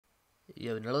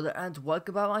Yo, hello there, and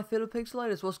welcome back, my fellow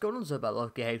pixelators. What's going on? So about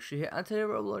Lucky H here, and today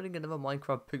we're uploading another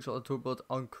Minecraft pixel tour build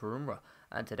on Kurama,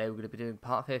 and today we're going to be doing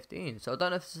part 15. So I don't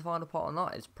know if this is the final part or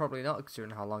not. It's probably not,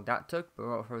 considering how long that took. But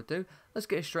without further ado, let's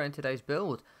get straight into today's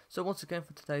build. So once again,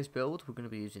 for today's build, we're going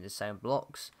to be using the same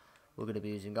blocks. We're going to be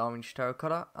using orange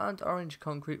terracotta and orange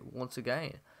concrete once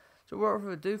again. So without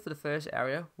further ado, for the first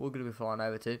area, we're going to be flying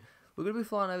over to. We're going to be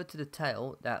flying over to the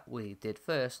tail that we did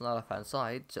first on the left hand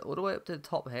side, so all the way up to the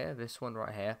top here, this one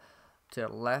right here, to the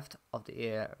left of the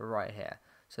ear right here.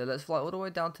 So let's fly all the way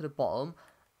down to the bottom,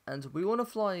 and we want to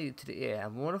fly to the ear,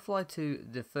 and we want to fly to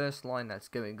the first line that's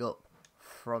going up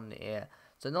from the ear.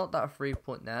 So not that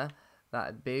 3-point there,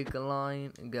 that big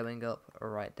line going up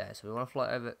right there. So we want to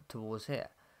fly over towards here.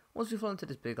 Once we fly into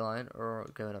this big line, or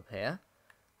going up here,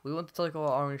 we want to take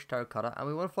our orange terracotta, and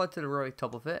we want to fly to the very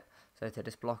top of it. So to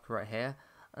this block right here,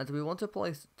 and we want to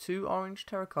place 2 orange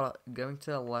terracotta going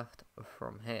to the left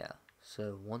from here.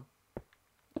 So 1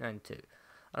 and 2. And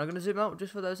I'm going to zoom out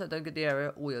just for those that don't get the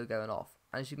area we are going off.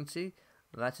 As you can see,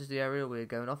 that is the area we are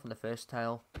going off on the first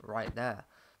tail right there.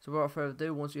 So without further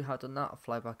ado, once you have done that,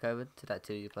 fly back over to that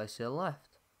 2 you placed to the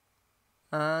left.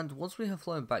 And once we have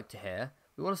flown back to here,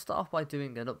 we want to start off by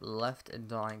doing an up left and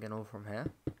diagonal from here.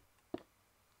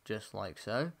 Just like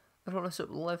so. And from this up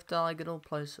left diagonal,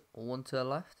 place 1 to the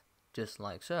left, just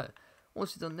like so.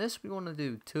 Once you've done this, we want to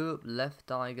do 2 up left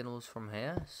diagonals from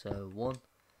here, so 1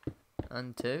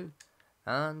 and 2.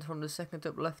 And from the second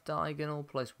up left diagonal,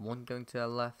 place 1 going to the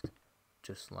left,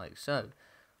 just like so.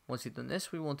 Once you've done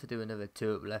this, we want to do another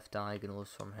 2 up left diagonals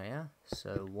from here,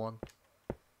 so 1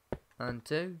 and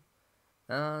 2.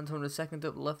 And from the second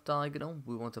up left diagonal,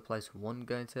 we want to place 1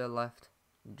 going to the left,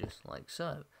 just like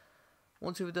so.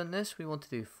 Once we've done this, we want to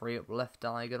do 3 up left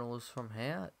diagonals from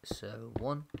here. So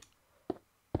 1,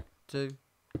 2,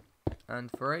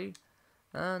 and 3.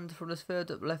 And from this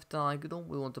third up left diagonal,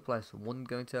 we want to place 1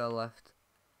 going to the left,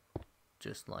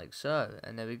 just like so.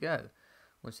 And there we go.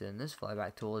 Once you've done this, fly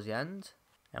back towards the end.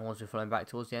 And once we're flying back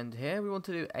towards the end here, we want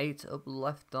to do 8 up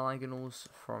left diagonals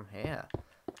from here.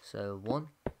 So 1,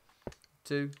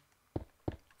 2,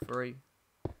 3,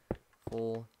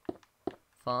 4,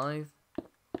 5,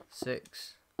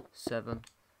 6, 7,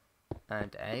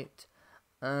 and 8.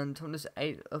 And from this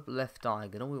 8 up left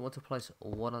diagonal, we want to place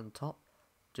 1 on top,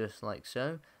 just like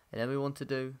so. And then we want to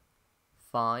do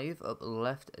 5 up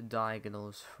left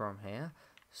diagonals from here.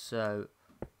 So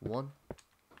 1,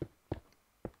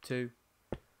 2,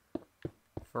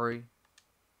 3,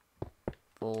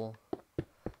 4,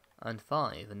 and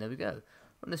 5. And there we go.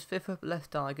 From this 5th up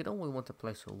left diagonal, we want to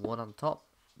place 1 on top,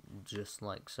 just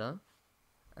like so.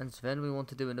 And so then we want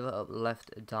to do another up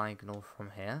left diagonal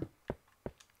from here.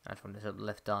 And from this up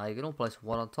left diagonal, place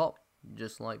 1 on top,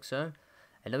 just like so.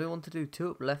 And then we want to do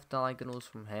 2 up left diagonals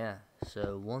from here.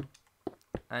 So 1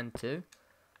 and 2.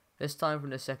 This time from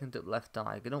the second up left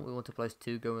diagonal, we want to place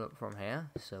 2 going up from here.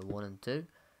 So 1 and 2.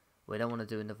 We then want to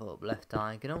do another up left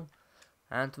diagonal.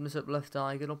 And from this up left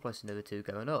diagonal, place another 2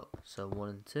 going up. So 1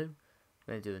 and 2.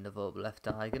 We're going to do another up left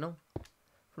diagonal.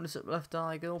 From this up left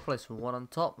diagonal, place 1 on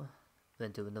top.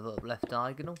 Then do another up left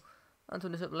diagonal, and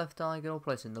from this up left diagonal,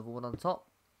 place another 1 on top,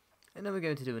 and then we're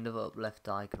going to do another up left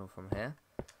diagonal from here.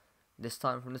 This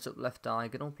time from this up left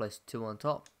diagonal, place 2 on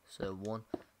top, so 1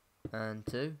 and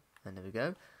 2, and there we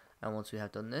go. And once we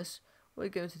have done this, we're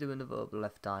going to do another up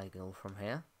left diagonal from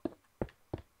here,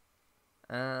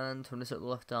 and from this up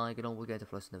left diagonal, we're going to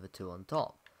place another 2 on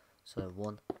top, so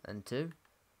 1 and 2.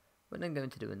 We're then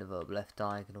going to do another up left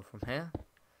diagonal from here.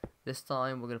 This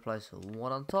time we're going to place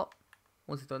 1 on top.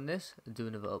 Once we've done this, do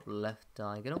another up left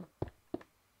diagonal.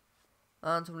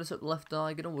 And from this up left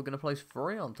diagonal, we're going to place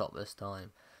 3 on top this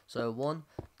time. So 1,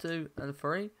 2, and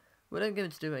 3. We're then going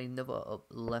to do another up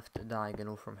left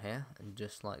diagonal from here, and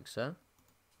just like so.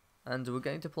 And we're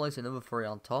going to place another 3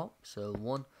 on top. So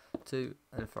 1, 2,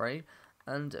 and 3.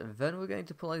 And then we're going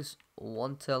to place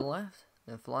 1 to the left,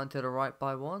 and flying to the right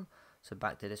by 1. So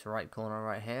back to this right corner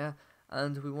right here.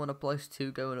 And we want to place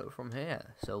 2 going up from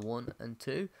here. So 1 and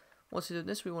 2. Once we do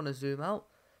this, we want to zoom out.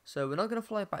 So we're not going to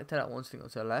fly back to that one thing up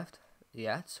to the left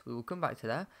yet. We will come back to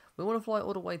that. We want to fly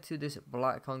all the way to this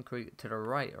black concrete to the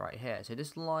right here. So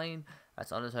this line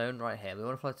that's on its own right here. We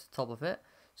want to fly to the top of it.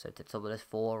 So to the top of this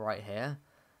 4 right here.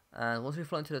 And once we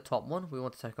fly to the top one, we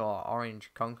want to take our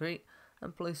orange concrete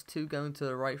and place 2 going to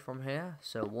the right from here.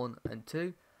 So 1 and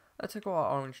 2. I take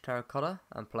our orange terracotta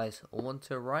and place 1 to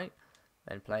the right.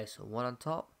 Then place 1 on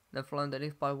top. Then fly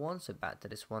underneath by 1. So back to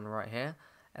this one right here.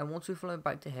 And once we've flown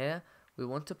back to here, we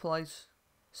want to place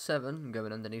 7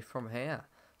 going underneath from here.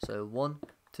 So 1,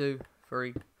 2,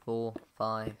 3, 4,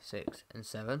 5, 6, and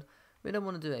 7. We then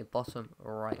want to do a bottom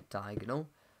right diagonal.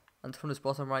 And from this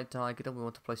bottom right diagonal, we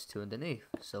want to place 2 underneath.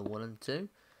 So 1 and 2.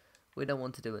 We don't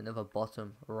want to do another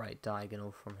bottom right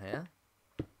diagonal from here,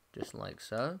 just like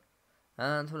so.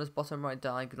 And from this bottom right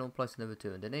diagonal, place another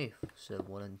 2 underneath. So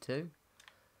 1 and 2.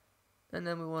 And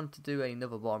then we want to do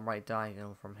another bottom right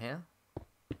diagonal from here.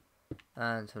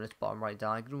 And from this bottom right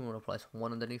diagonal, we want to place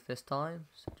 1 underneath this time,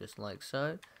 so just like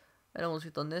so. And then once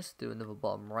we've done this, do another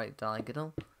bottom right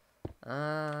diagonal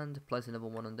and place another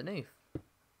 1 underneath.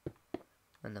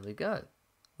 And there we go.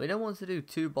 We don't want to do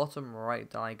 2 bottom right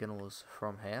diagonals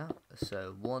from here,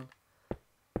 so 1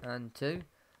 and 2.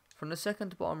 From the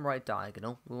second bottom right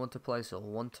diagonal, we want to place a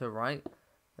 1 to right,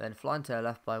 then flying to the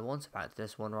left by 1, so back to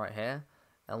this one right here.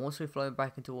 And once we've flown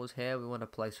back in towards here, we want to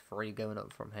place 3 going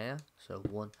up from here, so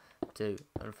 1, 2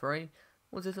 and 3.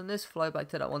 Once we've done this, fly back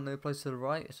to that one that we placed to the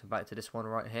right, so back to this one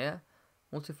right here.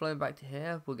 Once we've flown back to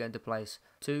here, we're going to place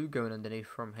 2 going underneath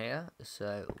from here,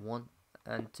 so 1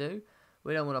 and 2.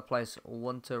 We don't want to place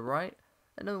 1 to right,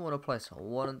 and then we want to place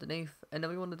 1 underneath, and then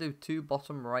we want to do 2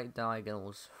 bottom right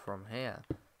diagonals from here,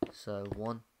 so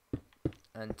 1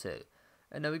 and 2.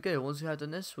 And there we go. Once we have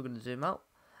done this, we're going to zoom out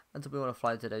until we want to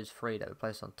fly to those 3 that we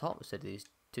placed on top, so to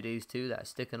these 2 that are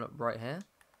sticking up right here.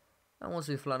 And once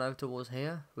we've flown over towards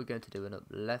here, we're going to do an up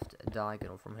left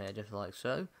diagonal from here, just like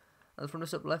so. And from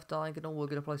this up left diagonal, we're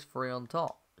going to place 3 on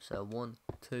top, so 1,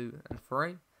 2 and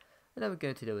 3. And then we're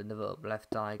going to do another up left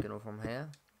diagonal from here,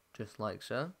 just like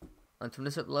so. And from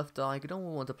this up left diagonal,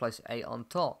 we want to place 8 on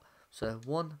top. So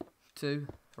 1, 2,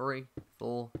 3,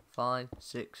 4, 5,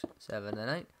 6, 7 and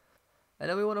 8. And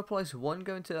then we want to place 1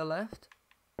 going to the left.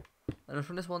 And then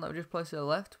from this one that we just placed to the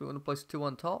left, we want to place 2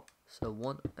 on top. So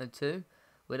 1 and 2.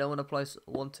 We don't want to place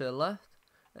 1 to the left.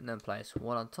 And then place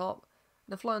 1 on top.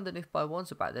 And then fly underneath by 1,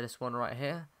 so back to this one right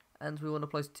here. And we want to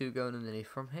place 2 going underneath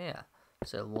from here.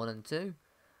 So 1 and 2.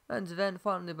 And then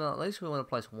finally but not least, we want to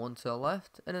place 1 to the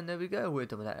left, and then there we go, we're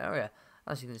done with that area.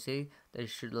 As you can see, there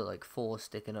should look like 4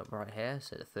 sticking up right here,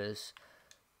 so the first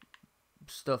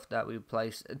stuff that we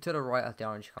placed to the right of the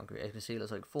orange concrete, as you can see,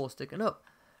 looks like 4 sticking up.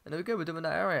 And there we go, we're done with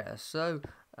that area. So,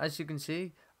 as you can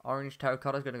see, orange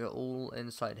terracotta is going to go all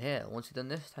inside here. Once you've done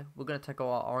this, we're going to take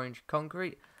our orange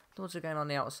concrete, and once again on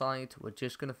the outside, we're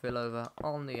just going to fill over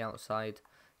on the outside,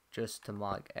 just to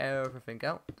mark everything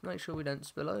out, to make sure we don't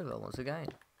spill over once again.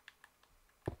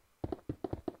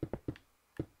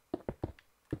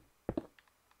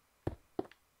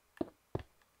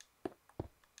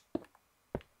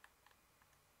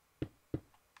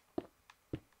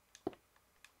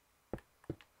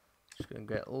 Just going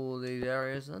to get all these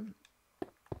areas done.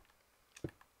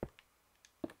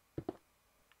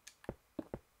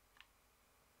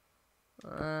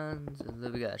 And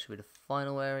there we go, that should be the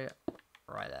final area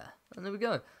right there. And there we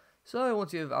go. So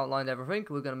once you've outlined everything,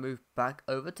 we're going to move back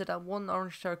over to that one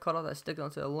orange terracotta that's sticking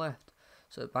onto the left.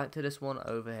 So back to this one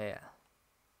over here.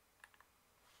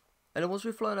 And then once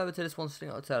we've flown over to this one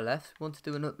sticking out to the left, we want to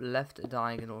do an up left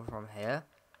diagonal from here.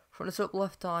 From this up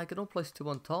left diagonal, place 2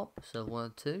 on top, so 1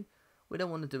 and 2. We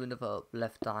don't want to do another up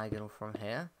left diagonal from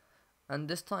here. And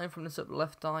this time from this up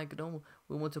left diagonal,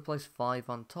 we want to place 5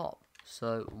 on top.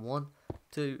 So 1,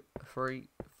 2, 3,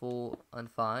 4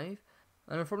 and 5.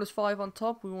 And then from this 5 on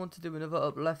top, we want to do another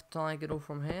up left diagonal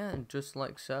from here, and just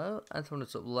like so. And from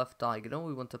this up left diagonal,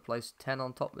 we want to place 10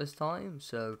 on top this time.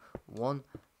 So 1,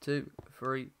 2,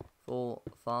 3, 4,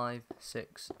 5,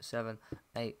 6, 7,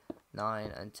 8,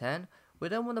 9 and 10. We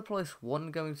then want to place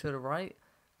 1 going to the right.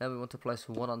 Then we want to place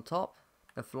 1 on top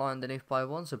and fly underneath by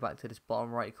 1. So back to this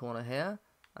bottom right corner here.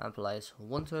 And place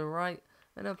 1 to the right.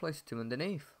 And then place 2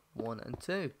 underneath. 1 and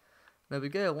 2. There we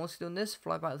go. Once you've done this,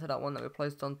 fly back to that one that we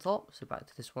placed on top. So back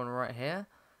to this one right here.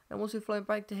 And once we've flown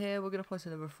back to here, we're going to place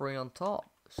another 3 on top.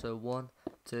 So 1,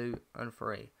 2 and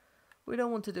 3. We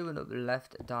don't want to do an up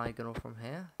left diagonal from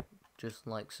here. Just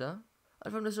like so.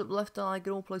 And from this up left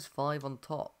diagonal, place 5 on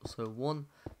top. So 1,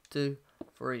 2,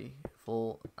 3,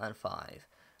 4 and 5.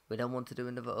 We don't want to do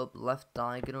another up left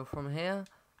diagonal from here.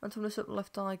 And from this up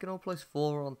left diagonal, place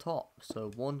 4 on top.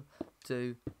 So 1,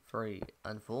 2, 3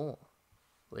 and 4.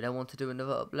 We don't want to do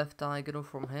another up left diagonal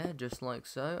from here, just like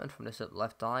so. And from this up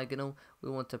left diagonal, we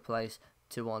want to place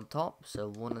 2 on top, so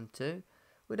 1 and 2.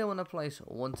 We don't want to place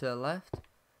 1 to the left.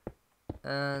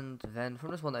 And then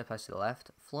from this one that we place to the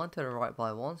left, fly to the right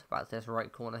by 1, so back to this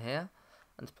right corner here.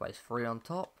 And place 3 on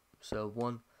top, so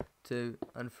 1, 2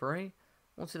 and 3.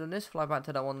 Once we've done this, fly back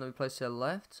to that one that we placed to the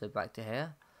left, so back to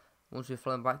here. Once we've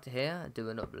flown back to here, do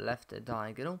an up left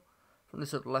diagonal. From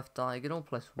this up left diagonal,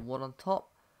 place 1 on top.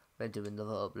 Then do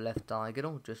another up left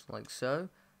diagonal, just like so.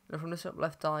 And from this up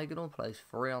left diagonal, place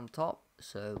 3 on top.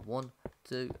 So 1,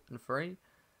 2 and 3.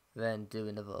 Then do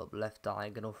another up left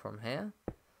diagonal from here.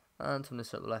 and from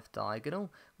this up left diagonal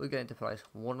we're going to place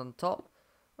one on top,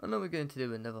 and then we're going to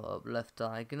do another up left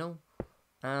diagonal,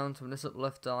 and from this up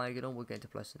left diagonal we're going to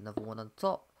place another one on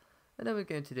top, and then we're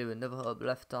going to do another up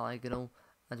left diagonal,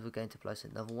 and we're going to place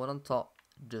another one on top,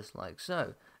 just like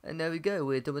so. And there we go,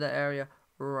 we're done with that area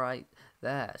right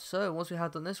there. So once we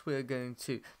have done this, we're going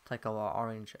to take our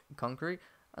orange concrete,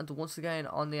 and once again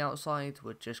on the outside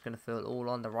we're just going to fill it all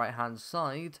on the right hand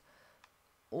side,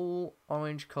 all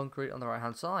orange concrete on the right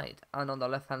hand side, and on the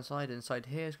left hand side inside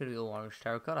here is going to be all orange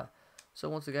terracotta. So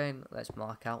once again, let's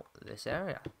mark out this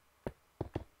area.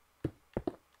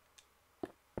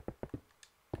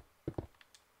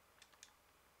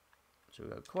 So we've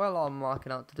got quite a lot of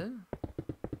marking out to do.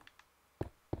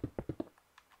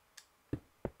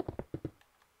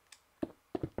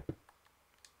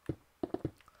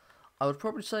 I would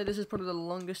probably say this is probably the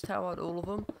longest tower out of all of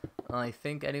them, I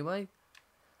think anyway.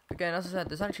 Again, as I said,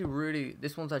 this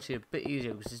one's actually a bit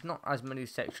easier because there's not as many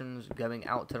sections going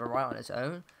out to the right on its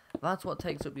own. That's what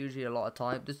takes up usually a lot of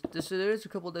time. There is a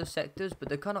couple of those sectors, but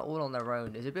they're kind of all on their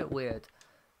own. It's a bit weird.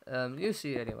 You'll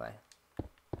see anyway.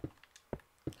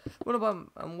 What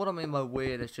I mean by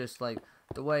weird is just like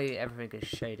the way everything is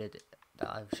shaded, that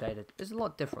I've shaded, is a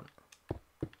lot different.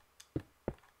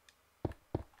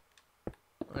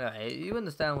 Yeah, you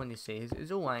understand when you see it. It's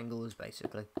all angles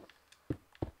basically.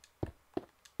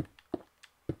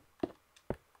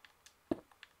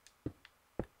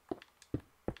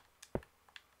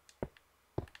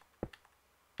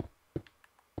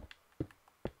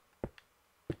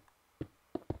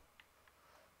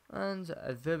 And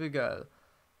there we go.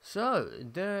 So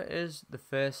there is the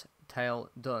first tail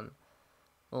done.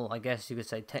 Well, I guess you could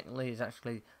say technically it's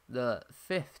actually the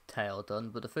 5th tail done,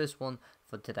 but the first one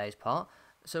for today's part.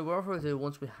 So whatever we do,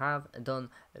 once we have done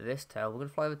this tail, we're going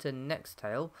to fly over to the next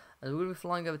tail, and we're going to be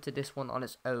flying over to this one on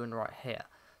its own right here.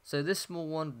 So this small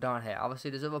one down here, obviously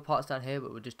there's other parts down here,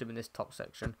 but we're just doing this top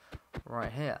section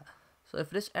right here. So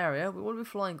for this area, we want to be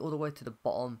flying all the way to the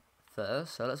bottom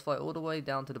first. So let's fly all the way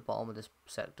down to the bottom of this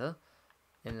sector,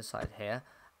 in the side here.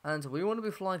 And we want to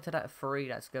be flying to that 3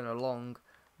 that's going along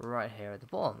right here at the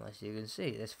bottom, as you can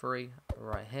see, this 3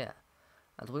 right here.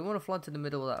 And we want to fly to the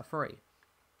middle of that 3.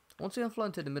 Once we have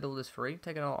flown to the middle of this 3,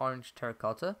 taking our orange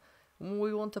terracotta,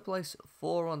 we want to place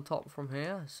 4 on top from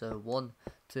here. So 1,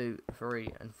 2, 3,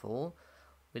 and 4.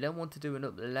 We then want to do an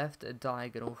up left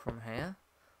diagonal from here.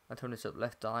 And from this up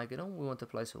left diagonal, we want to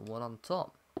place 1 on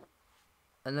top.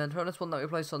 And then from this one that we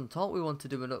place on top, we want to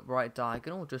do an up right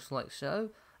diagonal, just like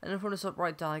so. And then from this up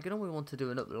right diagonal, we want to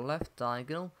do an up left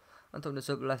diagonal. And from this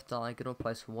up left diagonal,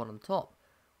 place 1 on top.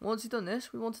 Once you've done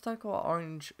this, we want to take our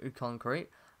orange concrete,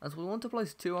 and we want to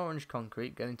place 2 orange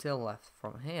concrete going to the left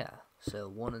from here. So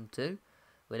 1 and 2.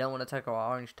 We don't want to take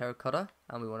our orange terracotta,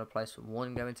 and we want to place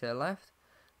 1 going to the left.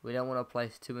 We don't want to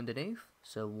place 2 underneath,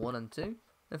 so 1 and 2.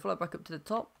 Then fly back up to the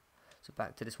top. So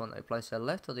back to this one that we place to the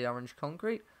left of the orange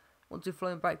concrete. Once we've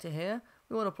flown back to here,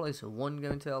 we want to place 1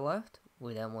 going to the left.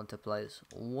 We then want to place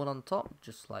 1 on top,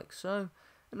 just like so.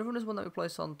 And then from this one that we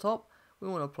place on top, we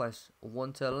want to place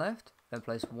 1 to the left, then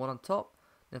place 1 on top,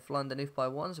 then fly underneath by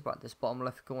 1, so about this bottom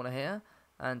left corner here,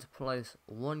 and place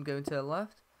 1 going to the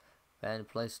left, then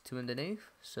place 2 underneath,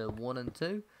 so 1 and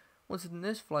 2. Once we've done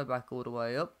this, fly back all the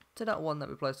way up to that one that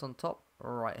we placed on top,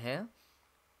 right here.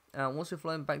 And once we've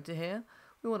flown back to here,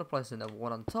 we want to place another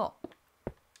 1 on top.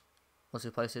 Once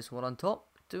we place this 1 on top,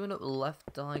 do an up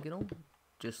left diagonal,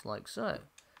 just like so.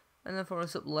 And then from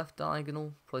this up left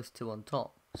diagonal, place 2 on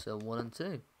top, so 1 and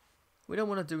 2. We don't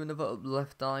want to do another up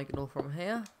left diagonal from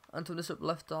here. And from this up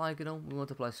left diagonal, we want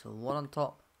to place 1 on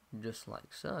top, just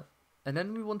like so. And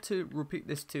then we want to repeat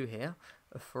this 2 here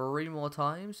 3 more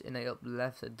times in a up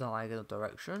left diagonal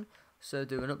direction. So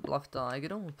do an up left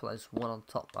diagonal, place 1 on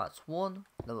top, that's 1.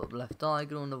 Another up left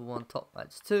diagonal, another 1 on top,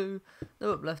 that's 2.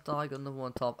 Another up left diagonal, another 1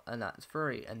 on top, and that's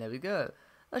 3. And there we go.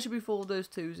 That should be 4 of those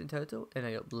 2s in total in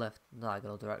a up left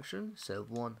diagonal direction. So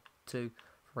 1, 2,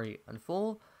 3, and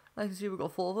 4. As you can see, we've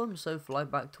got 4 of them, so fly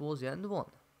back towards the end of one.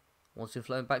 Once we've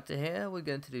flown back to here, we're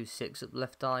going to do 6 up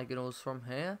left diagonals from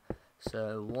here.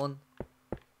 So 1,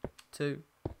 2,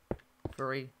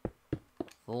 3,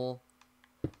 4,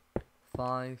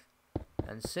 5,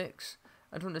 and 6.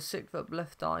 And from the 6th up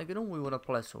left diagonal, we want to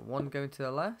place 1 going to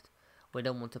the left. We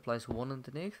then want to place 1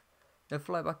 underneath. Then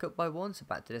fly back up by 1, so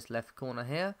back to this left corner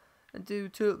here, and do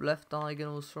 2 up left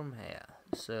diagonals from here.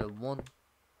 So 1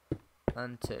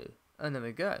 and 2. And there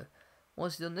we go.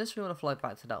 Once you've done this, we want to fly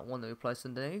back to that one that we placed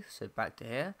underneath, so back to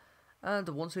here. And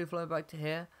once we fly back to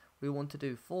here, we want to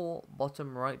do 4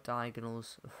 bottom right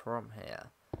diagonals from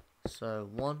here. So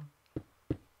 1,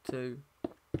 2,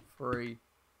 3,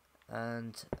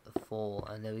 and 4,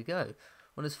 and there we go.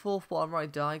 On this fourth bottom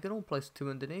right diagonal, place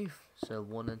 2 underneath, so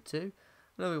 1 and 2.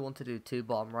 Then we want to do 2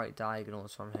 bottom right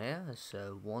diagonals from here,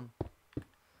 so 1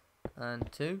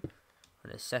 and 2.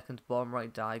 On the second bottom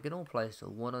right diagonal, place a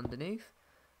 1 underneath.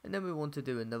 And then we want to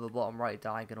do another bottom right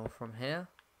diagonal from here.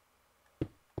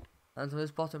 And on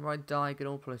this bottom right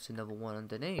diagonal, place another 1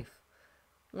 underneath.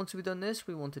 Once we've done this,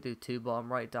 we want to do 2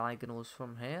 bottom right diagonals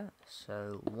from here,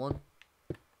 so 1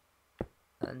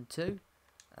 and 2.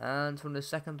 And from the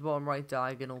second bottom right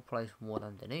diagonal, place 1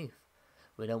 underneath.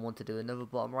 We then want to do another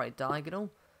bottom right diagonal,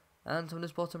 and from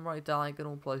this bottom right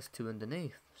diagonal, place 2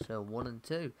 underneath, so 1 and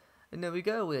 2. And there we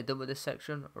go, we are done with this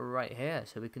section right here,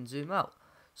 so we can zoom out.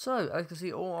 So, as you can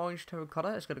see, all orange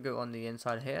terracotta is going to go on the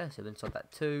inside here, so inside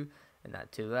that 2, and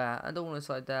that 2 there, and all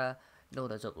inside there, and all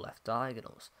those up left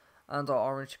diagonals. And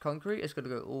our orange concrete is going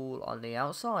to go all on the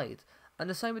outside. And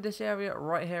the same with this area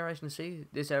right here, as you can see,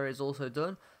 this area is also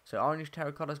done. So orange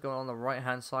terracotta is going on the right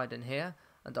hand side in here,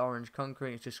 and orange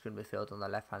concrete is just going to be filled on the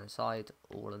left hand side,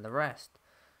 all in the rest.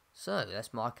 So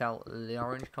let's mark out the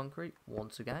orange concrete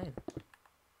once again.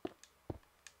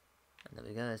 And there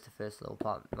we go, there's the first little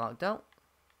part marked out.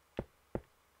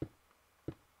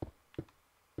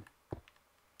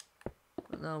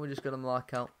 And now we're just going to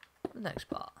mark out the next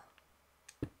part.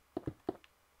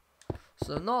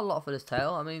 So not a lot for this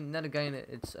tail. I mean, then again,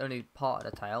 it's only part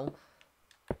of the tail,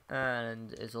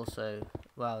 and it's also,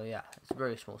 well, yeah, it's a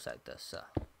very small sector, so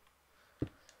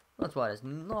that's why there's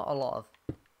not a lot of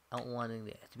outlining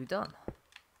there to be done.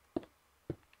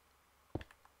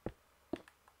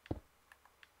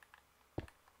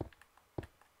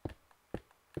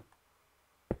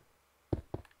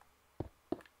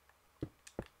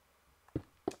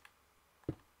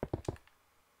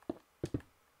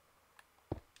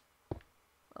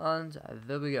 And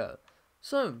there we go.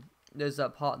 So there's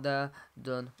that part there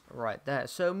done right there.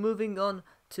 So moving on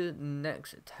to the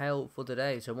next tail for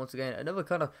today. So once again, another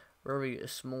kind of very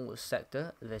small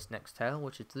sector, this next tail,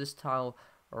 which is this tail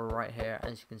right here,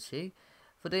 as you can see.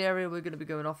 For the area we're going to be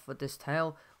going off for this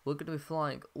tail, we're going to be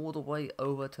flying all the way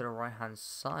over to the right hand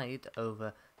side,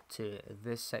 over to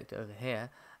this sector over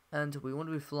here, and we want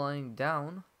to be flying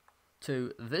down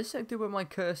to this sector where my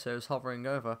cursor is hovering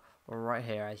over right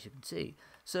here, as you can see.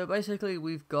 So basically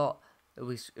we've got,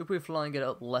 if we're flying it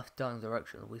up left down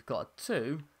direction, we've got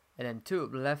 2, and then 2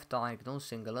 up left diagonal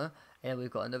singular, and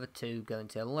we've got another 2 going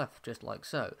to the left, just like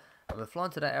so. And we're flying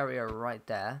to that area right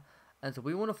there, and so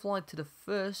we want to fly to the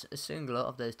first singular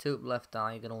of those 2 up left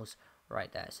diagonals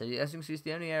right there. So as you can see, it's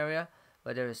the only area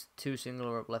where there is 2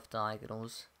 singular up left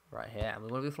diagonals right here, and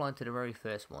we want to be flying to the very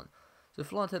first one. So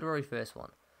fly to the very first one.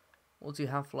 Once you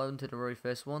have flown to the very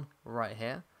first one, right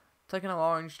here, taking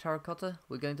our orange terracotta,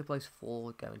 we're going to place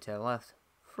 4 going to the left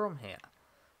from here.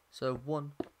 So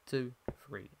 1, 2,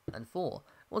 3, and 4.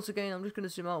 Once again, I'm just going to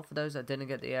zoom out for those that didn't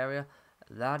get the area.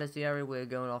 That is the area we're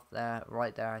going off there,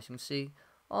 right there, as you can see,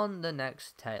 on the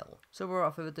next tail. So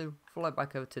without further ado, fly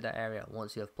back over to that area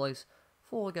once you have placed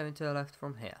 4 going to the left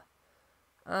from here.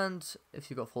 And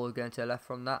if you've got 4 going to the left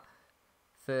from that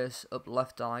first up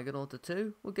left diagonal to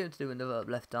 2, we're going to do another up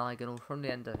left diagonal from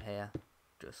the end of here,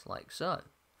 just like so.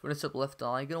 For this up left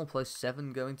diagonal, place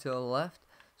 7 going to the left.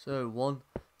 So 1,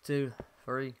 2,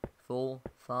 3, 4,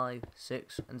 5,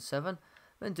 6, and 7.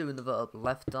 Then do another up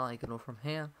left diagonal from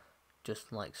here,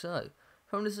 just like so.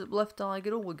 From this up left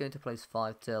diagonal, we're going to place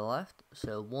 5 to the left.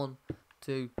 So 1,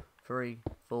 2, 3,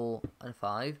 4, and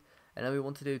 5. And then we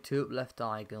want to do 2 up left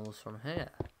diagonals from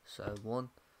here. So 1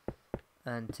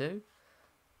 and 2.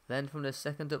 Then from the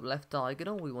second up left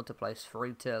diagonal, we want to place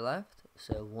 3 to the left.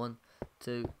 So 1,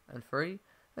 2, and 3.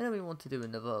 And then we want to do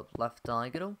another up left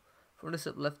diagonal. From this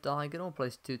up left diagonal,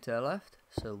 place 2 to the left,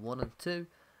 so 1 and 2.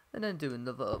 And then do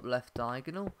another up left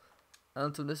diagonal.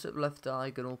 And from this up left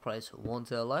diagonal, place 1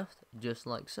 to the left, just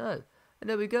like so. And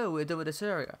there we go, we're done with this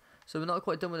area. So we're not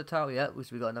quite done with the tower yet,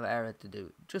 because we've got another area to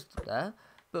do just there.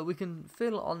 But we can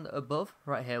fill on above,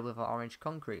 right here, with our orange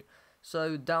concrete.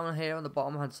 So down here on the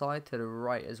bottom hand side, to the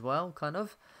right as well, kind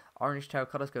of. Orange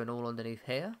terracotta is going all underneath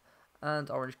here. And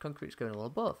orange concrete is going all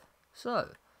above. So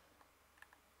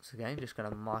again, just going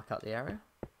to mark out the area,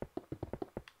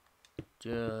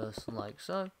 just like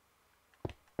so,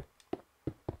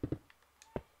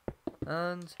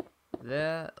 and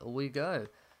there we go.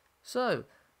 So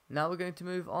now we're going to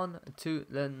move on to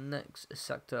the next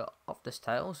sector of this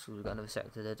tail. So we've got another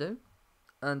sector to do,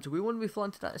 and we want to be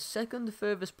flying to that second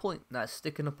furthest point that's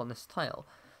sticking up on this tail.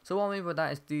 So what I mean by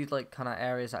that is these like kind of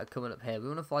areas that are coming up here. We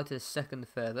want to fly to the second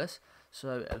furthest,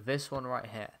 so this one right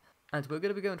here. And we're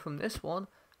going to be going from this one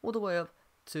all the way up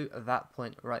to that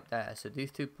point right there. So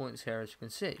these 2 points here, as you can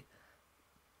see.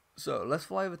 So let's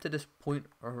fly over to this point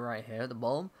right here at the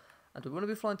bottom. And we're going to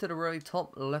be flying to the really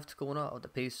top left corner of the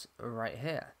piece right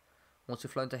here. Once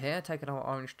we've flown to here, taking our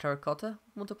orange terracotta,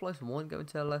 we want to place one going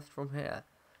to the left from here.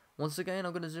 Once again,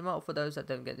 I'm going to zoom out for those that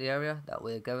don't get the area that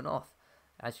we're going off.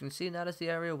 As you can see, that is the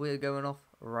area we're going off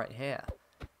right here.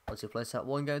 Once you place that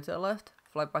one going to the left,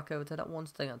 fly back over to that one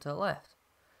staying out to the left.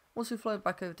 Once we fly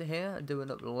back over to here and do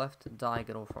an up left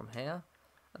diagonal from here,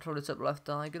 and from this up left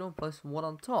diagonal, place one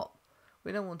on top.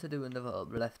 We don't want to do another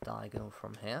up left diagonal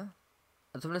from here.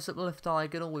 And from this up left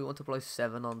diagonal, we want to place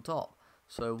 7 on top.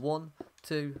 So 1,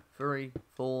 2, 3,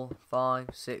 4, 5,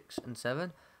 6, and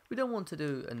 7. We don't want to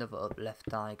do another up left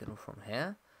diagonal from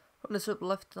here. From this up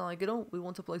left diagonal, we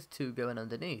want to place 2 going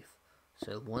underneath.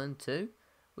 So 1 and 2.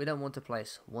 We don't want to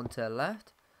place 1 to the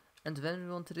left. And then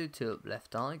we want to do 2 up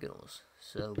left diagonals.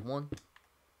 So 1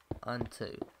 and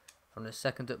 2. From the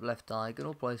second up left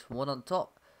diagonal, place 1 on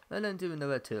top. And then do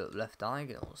another 2 up left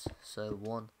diagonals. So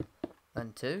 1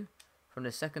 and 2. From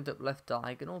the second up left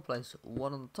diagonal, place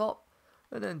 1 on top.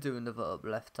 And then do another up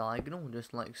left diagonal,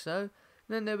 just like so. And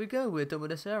then there we go, we're done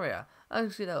with this area. As you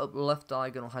can see, that up left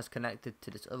diagonal has connected to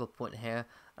this other point here,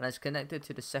 and it's connected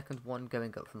to the second one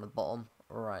going up from the bottom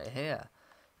right here.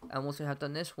 And once we have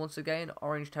done this, once again,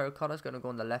 orange terracotta is going to go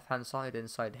on the left hand side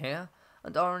inside here,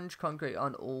 and orange concrete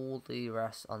on all the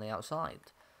rest on the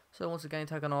outside. So once again,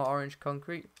 taking our orange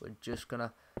concrete, we're just going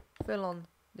to fill on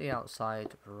the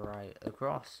outside right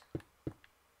across.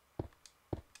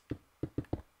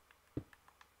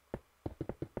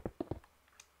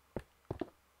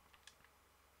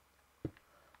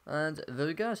 And there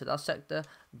we go, so that sector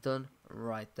done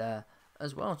right there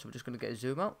as well. So we're just going to get a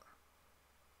zoom out.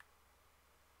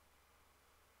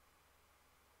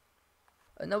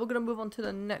 And now we're going to move on to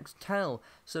the next tail.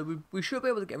 So we should be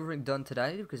able to get everything done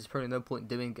today, because there's probably no point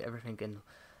doing everything in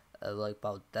like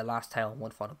about the last tail and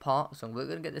one final part. So we're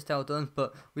going to get this tail done,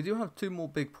 but we do have 2 more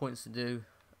big points to do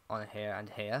on here and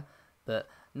here. But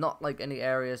not like any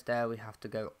areas there we have to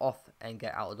go off and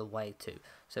get out of the way to.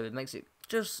 So it makes it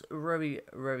just very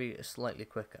slightly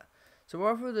quicker. So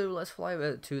without further ado, let's fly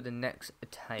over to the next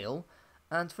tail.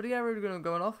 And for the area we're going to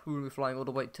go off, we're going to be flying all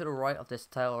the way to the right of this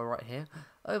tail right here,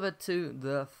 over to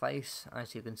the face,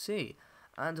 as you can see.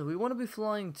 And we want to be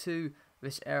flying to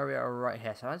this area right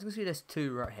here. So as you can see, there's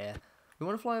 2 right here. We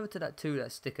want to fly over to that 2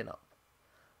 that's sticking up.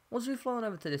 Once we've flown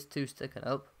over to this 2 sticking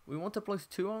up, we want to place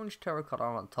 2 orange terracotta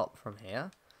on top from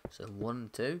here. So 1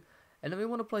 and 2. And then we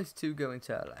want to place 2 going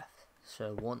to the left.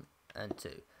 So 1 and 2.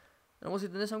 And once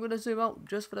we've done this, I'm going to zoom out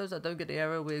just for those that don't get the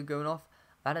area we're going off.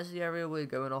 That is the area we're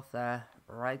going off there,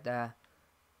 right there.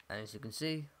 And as you can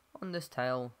see, on this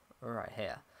tail, right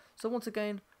here. So once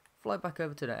again, fly back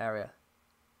over to the area.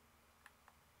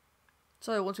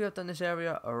 So once we have done this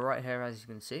area right here, as you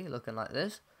can see, looking like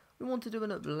this, we want to do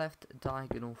an up left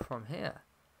diagonal from here.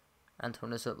 And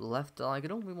from this up left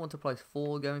diagonal, we want to place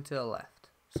 4 going to the left.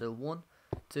 So 1,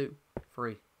 2,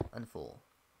 3, and 4.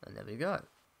 And there we go.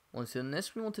 Once done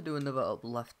this, we want to do another up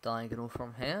left diagonal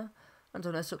from here. And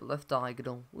on this up left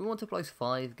diagonal, we want to place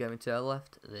 5 going to the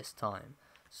left this time.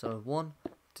 So 1,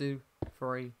 2,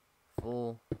 3,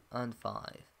 4, and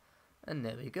 5. And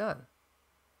there we go.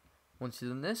 Once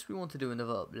you've done this, we want to do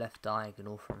another up left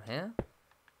diagonal from here.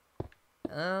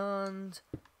 And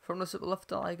from this up left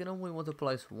diagonal, we want to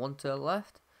place 1 to the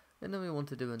left. And then we want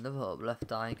to do another up left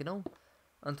diagonal.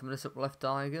 And from this up left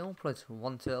diagonal, place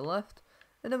 1 to the left.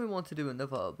 And then we want to do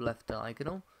another up left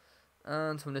diagonal.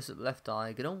 And from this up left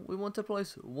diagonal, we want to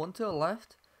place 1 to the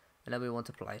left. And then we want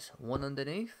to place 1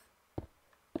 underneath.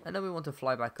 And then we want to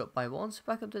fly back up by 1. So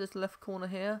back up to this left corner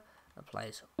here. And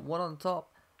place 1 on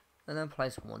top. And then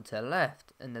place 1 to the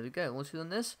left. And there we go. Once we've done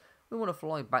this, we want to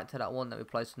fly back to that one that we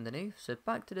placed underneath. So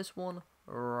back to this one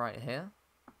right here.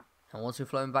 And once we've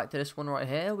flown back to this one right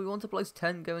here, we want to place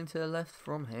 10 going to the left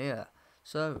from here.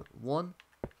 So 1,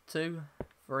 2,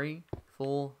 3,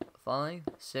 4, 5,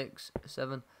 6,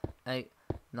 7, 8,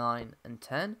 9, and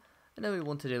 10. And then we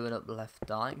want to do an up left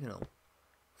diagonal.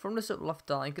 From this up left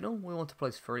diagonal, we want to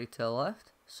place 3 to the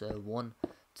left. So 1,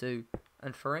 2,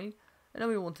 and 3. And then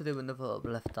we want to do another up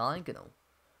left diagonal.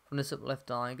 From this up left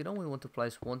diagonal, we want to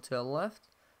place 1 to the left.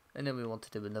 And then we want to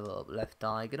do another up left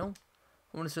diagonal.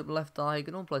 From this up left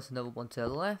diagonal, place another 1 to the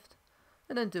left.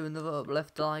 And then do another up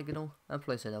left diagonal and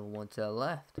place another 1 to the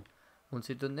left. Once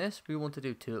you've done this, we want to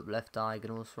do 2 up left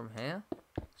diagonals from here.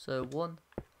 So 1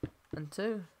 and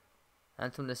 2.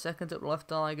 And from the second up left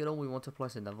diagonal, we want to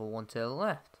place another 1 to the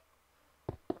left.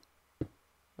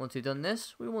 Once you've done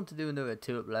this, we want to do another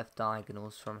 2 up left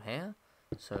diagonals from here.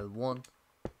 So 1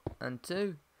 and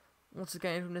 2. Once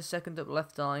again, from the second up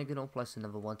left diagonal, place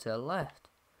another 1 to the left.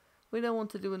 We then want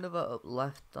to do another up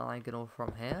left diagonal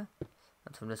from here.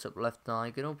 And from this up left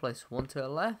diagonal, place 1 to the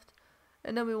left.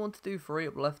 and then we want to do 3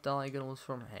 up left diagonals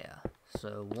from here.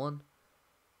 So 1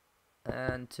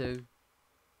 and 2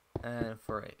 and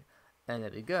 3, and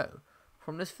there we go.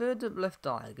 From this third up left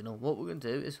diagonal, what we're going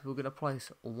to do is we're going to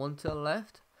place 1 to the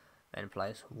left, then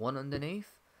place 1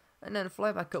 underneath, and then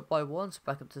fly back up by 1, so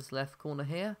back up to this left corner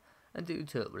here, and do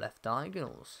 2 up left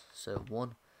diagonals. So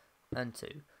 1 and 2.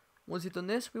 Once you've done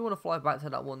this, we want to fly back to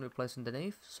that one we placed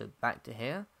underneath, so back to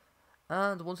here.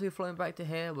 And once we've flown back to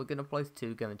here, we're going to place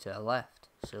 2 going to the left,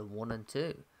 so 1 and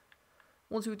 2.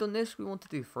 Once we've done this, we want to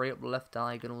do 3 up left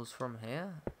diagonals from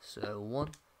here, so 1,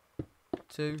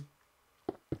 2,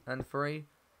 and 3.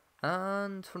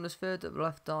 And from this third up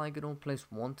left diagonal, place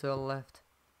 1 to the left,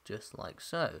 just like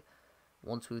so.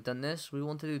 Once we've done this, we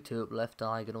want to do 2 up left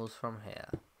diagonals from here,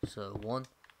 so 1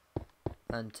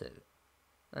 and 2.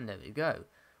 And there we go.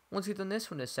 Once we've done this,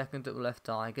 from the second up left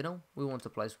diagonal, we want to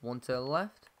place 1 to the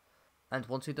left. And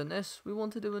once we've done this, we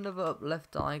want to do another up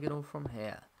left diagonal from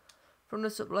here. From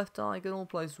this up left diagonal,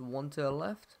 place 1 to the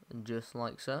left, and just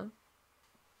like so.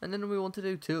 And then we want to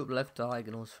do 2 up left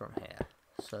diagonals from here.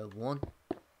 So 1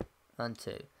 and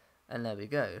 2. And there we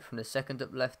go. From the second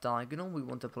up left diagonal, we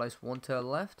want to place 1 to the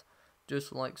left,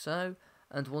 just like so.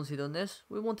 And once we've done this,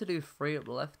 we want to do 3 up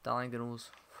left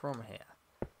diagonals from here.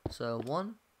 So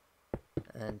 1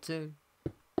 and 2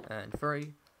 and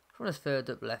 3. From this third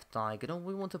up left diagonal,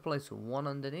 we want to place 1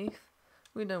 underneath.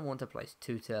 We then want to place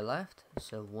 2 to the left,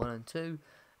 so 1 and 2.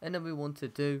 And then we want to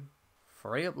do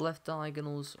 3 up left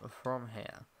diagonals from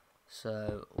here.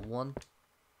 So 1,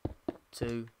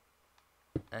 2,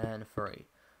 and 3.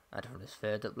 And from this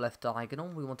third up left diagonal,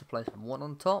 we want to place 1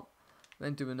 on top,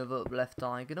 then do another up left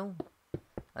diagonal.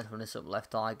 And from this up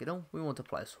left diagonal, we want to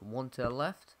place 1 to the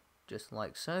left, just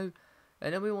like so.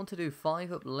 And then we want to do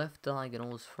 5 up left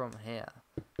diagonals from here.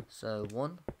 So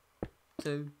 1,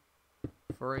 2,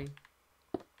 3,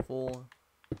 4,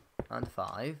 and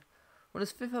 5. On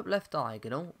this 5th up left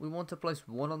diagonal, we want to place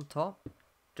 1 on top,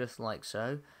 just like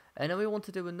so. And then we want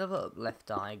to do another up left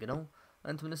diagonal.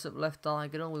 And from this up left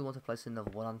diagonal, we want to place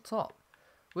another 1 on top.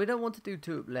 We don't want to do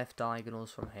 2 up left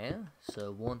diagonals from here.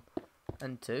 So 1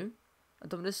 and 2.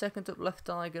 And from this second up left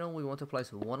diagonal, we want to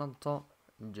place 1 on top,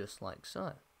 just like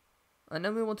so. And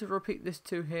then we want to repeat this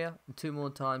 2 here, 2 more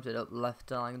times in up left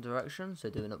diagonal direction. So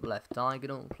do an up left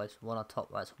diagonal, place 1 on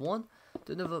top, that's 1.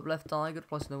 Do another up left diagonal,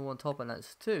 place another 1 on top, and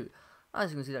that's 2.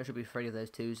 As you can see, that should be 3 of those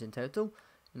 2s in total,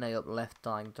 in a up left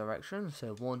diagonal direction.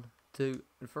 So 1, 2,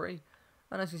 and 3.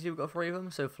 And as you can see, we've got 3 of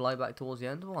them, so fly back towards the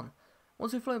end one.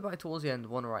 Once we've flown back towards the end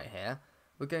one right here,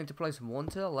 we're going to place 1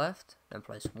 to the left, then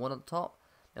place 1 on top,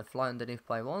 then fly underneath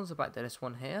by 1, so back to this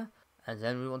one here. And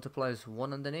then we want to place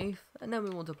 1 underneath, and then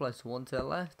we want to place 1 to the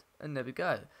left, and there we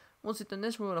go. Once we've done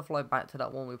this, we want to fly back to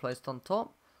that one we placed on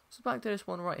top, so back to this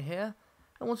one right here.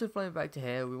 And once we've flown back to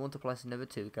here, we want to place another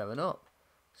 2 going up.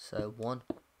 So 1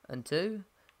 and 2,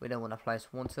 we then want to place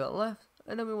 1 to the left,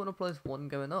 and then we want to place 1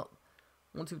 going up.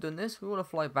 Once we've done this, we want to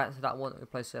fly back to that one that we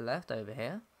placed to the left over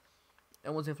here.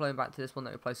 And once we've flown back to this one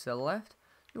that we placed to the left,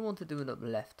 we want to do an up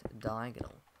left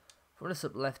diagonal. From this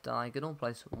up left diagonal,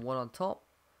 place 1 on top.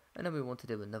 And then we want to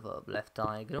do another up left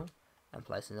diagonal and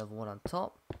place another 1 on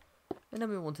top. And then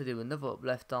we want to do another up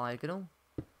left diagonal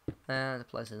and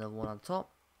place another 1 on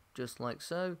top, just like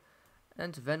so.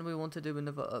 And then we want to do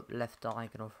another up left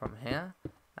diagonal from here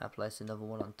and place another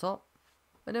 1 on top.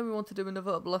 And then we want to do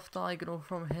another up left diagonal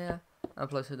from here and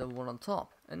place another 1 on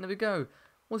top. And there we go.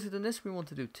 Once we've done this, we want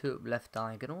to do 2 up left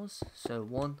diagonals. So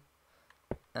 1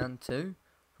 and 2.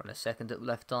 From the second up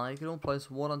left diagonal,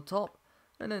 place 1 on top.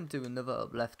 And then do another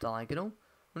up left diagonal.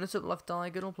 From this up left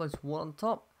diagonal, place 1 on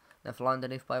top. Then fly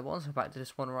underneath by 1, so back to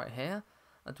this one right here.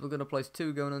 And we're going to place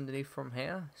 2 going underneath from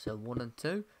here. So 1 and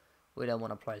 2. We then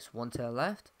want to place 1 to the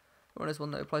left. From this one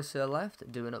that we place to the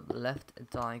left, do an up left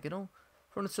diagonal.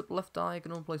 From this up left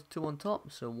diagonal, place 2 on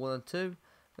top. So 1 and 2.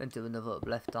 Then do another up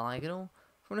left diagonal.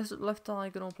 From this up left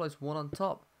diagonal, place 1 on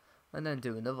top. And then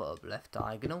do another up left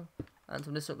diagonal. And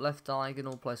from this up left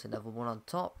diagonal, place another 1 on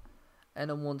top. And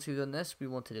then once you've done this, we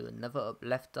want to do another up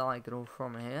left diagonal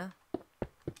from here.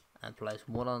 And place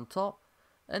 1 on top.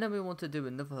 And then we want to do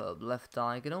another up left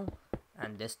diagonal.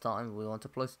 And this time we want to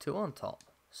place 2 on top.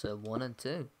 So 1 and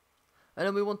 2. And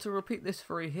then we want to repeat this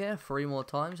 3 here 3 more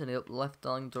times in the up left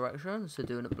diagonal direction. So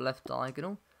do an up left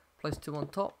diagonal. Place 2 on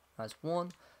top. That's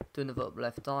 1. Do another up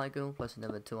left diagonal. Place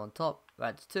another 2 on top.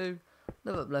 That's 2.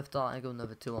 Another up left diagonal.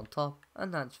 Another 2 on top.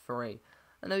 And that's 3.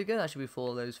 And there we go, that should be 4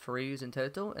 of those 3s in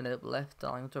total in the left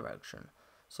diagonal direction.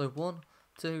 So 1,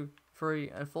 2, 3,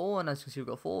 and 4, and as you can see we've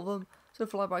got 4 of them, so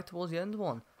fly back towards the end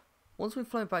one. Once we've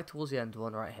flown back towards the end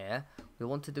one right here, we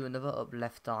want to do another up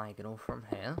left diagonal from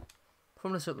here.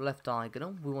 From this upper left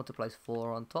diagonal, we want to place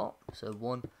 4 on top. So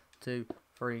 1, 2,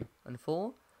 3, and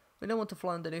 4. We don't want to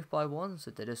fly underneath by 1,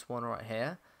 so do this one right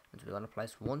here. And we're going to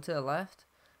place 1 to the left.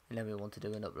 And then we want to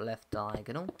do an up left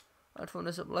diagonal. And from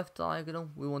this up left diagonal,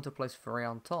 we want to place 3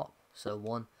 on top. So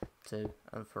 1, 2,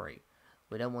 and 3.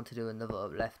 We then want to do another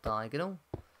up left diagonal.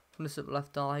 From this up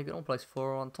left diagonal, place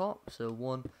 4 on top. So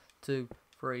 1, 2,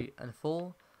 3, and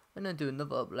 4. And then do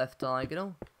another up left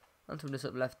diagonal. And from this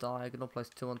up left diagonal, place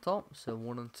 2 on top. So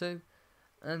 1 and 2.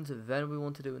 And then we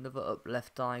want to do another up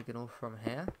left diagonal from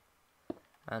here.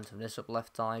 And from this up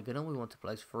left diagonal, we want to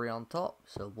place 3 on top.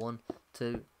 So 1,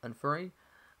 2, and 3.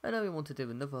 And then we want to do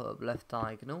another up left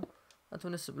diagonal. And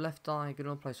from this up left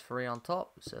diagonal, place 3 on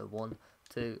top. So 1,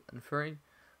 2, and 3.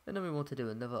 And then we want to do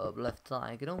another up left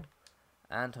diagonal.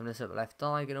 And from this up left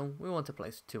diagonal, we want to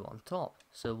place 2 on top.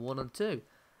 So 1 and 2.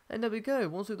 And there we go.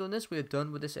 Once we've done this, we are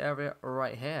done with this area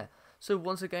right here. So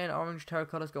once again, orange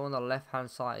terracottas go on the left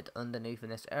hand side underneath in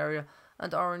this area.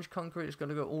 And orange concrete is going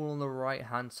to go all on the right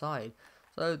hand side.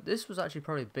 So this was actually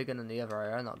probably bigger than the other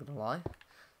area, I'm not going to lie.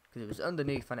 Because it was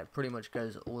underneath and it pretty much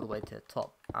goes all the way to the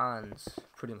top. And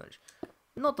pretty much,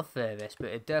 not the furthest, but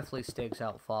it definitely sticks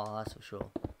out far, that's for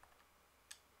sure.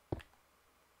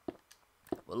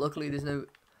 But luckily there's no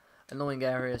annoying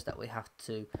areas that we have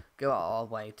to go out our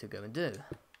way to go and do.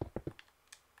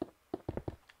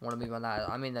 What I mean by that,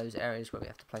 I mean those areas where we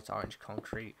have to place orange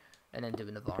concrete and then do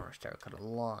another orange terracotta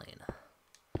line.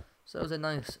 So it was a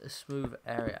nice smooth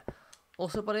area.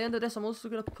 Also, by the end of this, I'm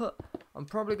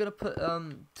probably gonna put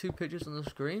 2 pictures on the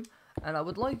screen, and I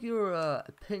would like your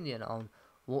opinion on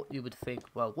what you would think.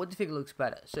 Well, what do you think looks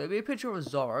better? So it'll be a picture of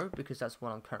Zorro, because that's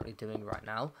what I'm currently doing right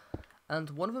now, and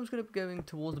one of them's gonna be going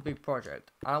towards the big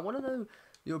project. And I want to know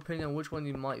your opinion on which one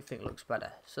you might think looks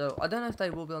better. So I don't know if they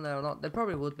will be on there or not. They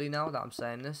probably would be now that I'm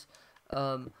saying this.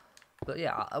 But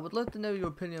yeah, I would love to know your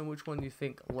opinion on which one you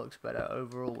think looks better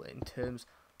overall in terms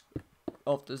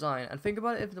of design. And think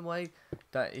about it in the way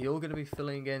that you're going to be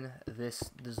filling in this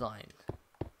design.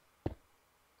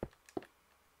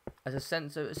 As a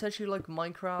sense, so essentially like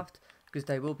Minecraft, because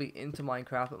they will be into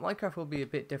Minecraft, but Minecraft will be a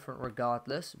bit different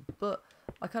regardless. But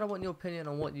I kind of want your opinion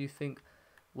on what you think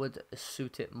would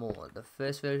suit it more. The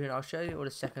first version I'll show you, or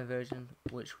the second version,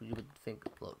 which you would think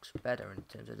looks better in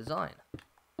terms of design.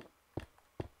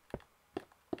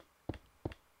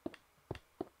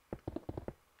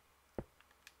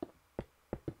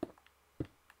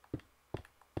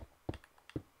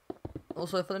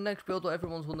 Also, for the next build, what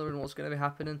everyone's wondering what's going to be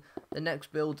happening, the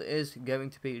next build is going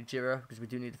to be Jira, because we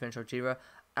do need to finish our Jira.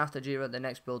 After Jira, the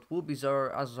next build will be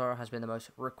Zoro, as Zoro has been the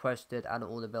most requested out of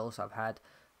all the builds I've had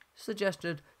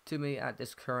suggested to me at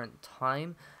this current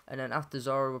time. And then after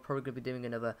Zoro, we're probably going to be doing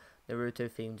another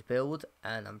Naruto themed build,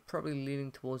 and I'm probably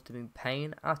leaning towards doing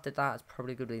Pain. After that, it's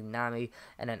probably going to be Nami,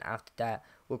 and then after that,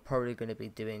 we're probably going to be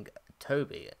doing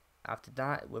Toby. After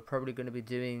that, we're probably going to be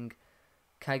doing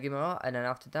Kagimura, and then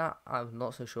after that, I'm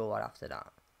not so sure what after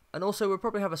that. And also, we'll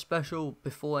probably have a special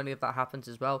before any of that happens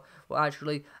as well. Well,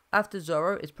 actually, after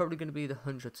Zoro, it's probably going to be the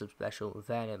 100 sub special,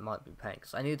 then it might be Pain,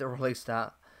 because I need to release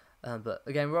that. But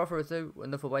again, without further ado,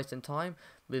 enough of wasting time,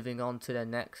 moving on to the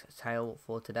next tale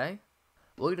for today.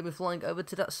 We're going to be flying over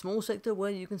to that small sector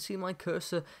where you can see my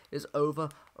cursor is over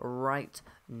right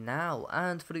now.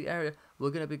 And for the area we're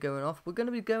going to be going off, we're going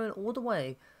to be going all the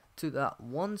way to that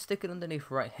one sticking underneath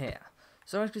right here.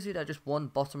 So as you can see, that just one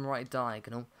bottom right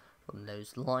diagonal from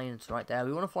those lines right there.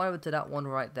 We want to fly over to that one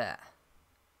right there.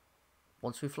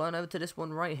 Once we've flown over to this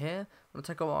one right here, we're going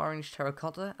to take our orange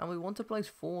terracotta, and we want to place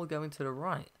 4 going to the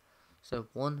right. So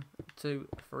 1, 2,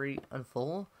 3, and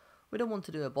 4. We don't want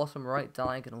to do a bottom right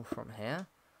diagonal from here.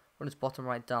 From this bottom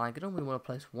right diagonal, we want to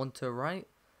place 1 to the right,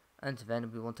 and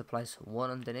then we want to place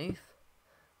 1 underneath.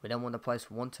 We then want to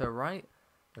place 1 to the right.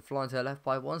 We're flying to the left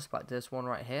by 1, so back to this one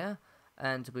right here.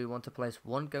 And we want to place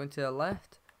 1 going to the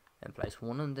left, and place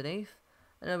 1 underneath.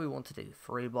 And then we want to do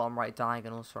 3 bottom right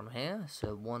diagonals from here.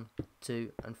 So 1,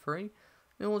 2, and 3.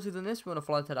 Then once we've done this, we want to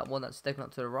fly to that one that's sticking up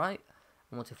to the right.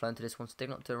 And once we've flown to this one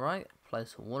sticking up to the right,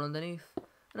 place 1 underneath, and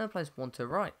then place 1 to the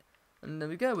right. And there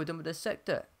we go, we're done with this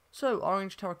sector. So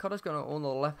orange terracotta is going on the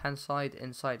left hand side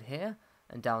inside here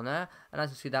and down there. And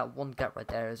as you see, that one gap right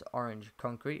there is orange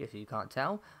concrete, if you can't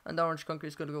tell. And the orange concrete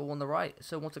is going to go on the right.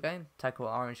 So once again, take our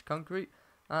orange concrete,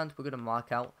 and we're going to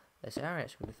mark out this area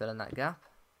so we can fill in that gap.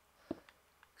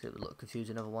 Because it would look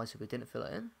confusing otherwise if we didn't fill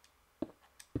it in.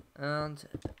 And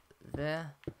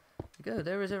there we go,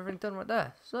 there is everything done right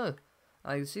there. So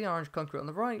you can see orange concrete on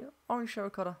the right, orange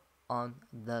terracotta on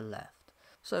the left.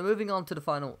 So moving on to the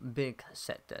final big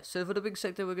sector. So for the big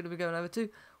sector we're going to be going over to,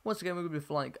 once again we're going to be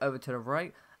flying over to the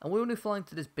right, and we're going to be flying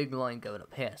to this big line going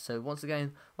up here. So once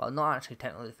again, well, not actually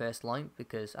technically the first line,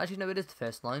 because, actually no, it is the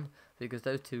first line, because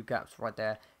those two gaps right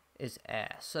there is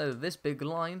air. So this big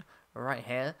line right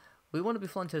here, we want to be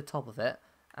flying to the top of it,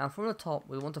 and from the top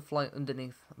we want to fly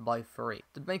underneath by 3.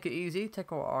 To make it easy,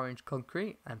 take our orange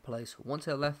concrete and place 1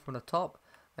 to the left from the top,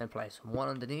 then place 1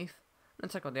 underneath, then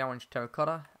take out the orange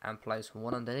terracotta and place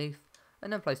 1 underneath,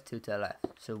 and then place 2 to the left,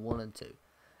 so 1 and 2.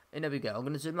 And there we go. I'm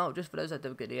going to zoom out just for those that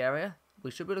don't get the area. We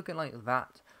should be looking like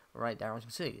that right there, as you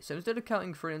can see. So instead of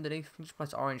counting 3 underneath, you just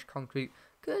place orange concrete,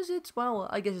 because it's, well,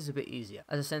 I guess it's a bit easier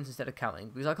as a sense instead of counting,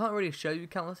 because I can't really show you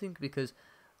counting, because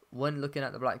when looking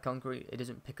at the black concrete, it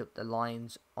doesn't pick up the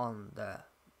lines on the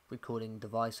recording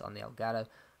device on the Elgato,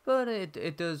 but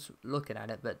it does looking at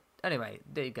it. But anyway,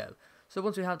 there you go. So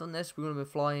once we have done this, we're going to be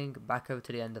flying back over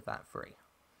to the end of that 3.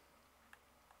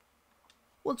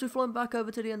 Once we've flown back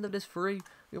over to the end of this 3,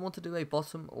 we want to do a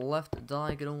bottom left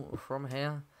diagonal from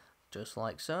here, just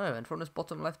like so. And from this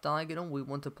bottom left diagonal, we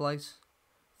want to place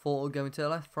 4 going to the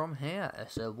left from here.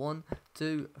 So 1,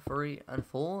 2, 3, and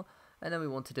 4. And then we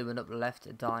want to do an up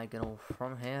left diagonal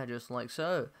from here, just like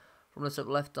so. From this up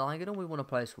left diagonal, we want to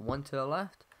place 1 to the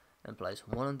left, and place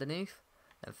 1 underneath,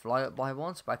 then fly up by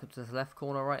 1, so back up to the left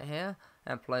corner right here,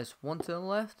 and place 1 to the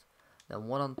left, then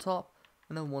 1 on top,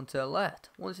 and then 1 to the left.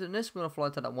 Once you've done this, we're going to fly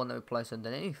to that one that we place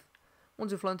underneath.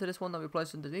 Once you've flown to this one that we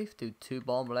place underneath, do 2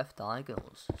 bottom left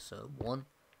diagonals, so 1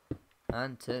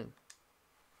 and 2.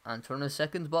 And from the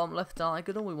second bottom left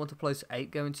diagonal, we want to place 8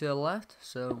 going to the left,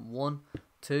 so 1,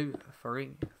 2,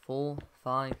 3, 4,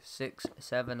 5, 6,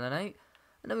 7, and 8.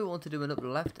 And then we want to do an up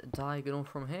left diagonal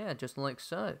from here, just like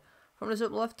so. From this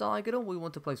up left diagonal, we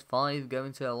want to place 5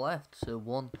 going to the left, so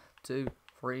 1, 2,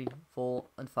 3, 4,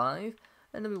 and 5.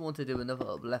 And then we want to do another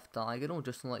up left diagonal,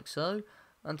 just like so.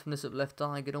 And from this up left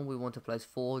diagonal, we want to place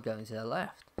 4 going to the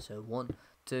left, so 1,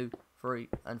 2, 3,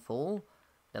 and 4.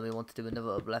 Then we want to do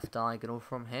another up left diagonal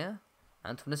from here.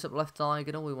 And from this up left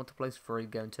diagonal, we want to place 3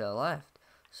 going to the left,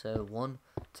 so 1,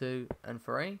 2, and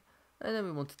 3. And then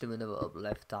we want to do another up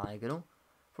left diagonal.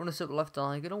 From this up left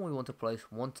diagonal, we want to place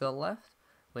 1 to the left.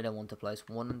 We then want to place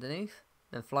 1 underneath,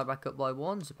 then fly back up by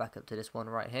 1, so back up to this one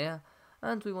right here,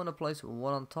 and we want to place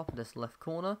 1 on top of this left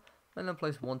corner, and then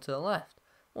place 1 to the left.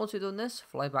 Once we've done this,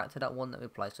 fly back to that one that we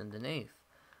placed underneath.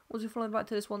 Once we've flown back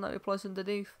to this one that we placed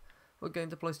underneath, we're going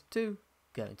to place 2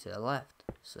 going to the left,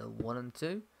 so 1 and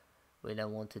 2. We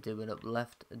then want to do an up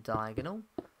left diagonal.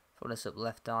 From this up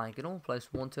left diagonal, place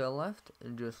 1 to the left,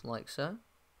 just like so.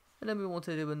 And then we want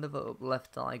to do another up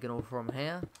left diagonal from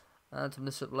here. And from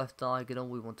this up left diagonal,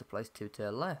 we want to place 2 to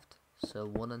the left, so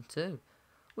 1 and 2.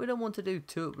 We don't want to do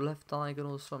 2 up left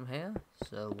diagonals from here,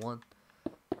 so 1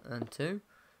 and 2.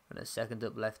 And a second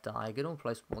up left diagonal,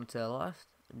 place 1 to the left,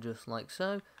 just like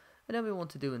so. And then we want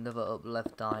to do another up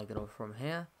left diagonal from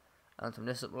here. And from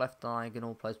this up left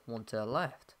diagonal, place 1 to the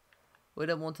left. We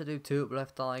don't want to do 2 up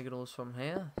left diagonals from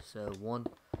here, so 1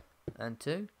 and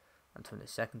 2. And from the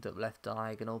second up left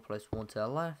diagonal, place 1 to the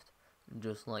left,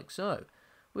 just like so.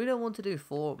 We don't want to do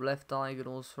 4 up left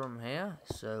diagonals from here,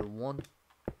 so 1,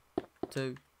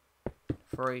 2,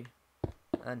 3,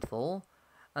 and 4.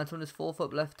 And from this 4th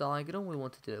up left diagonal, we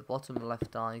want to do a bottom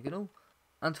left diagonal.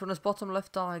 And from this bottom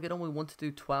left diagonal, we want to do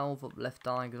 12 up left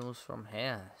diagonals from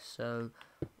here. So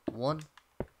 1,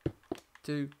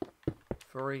 2,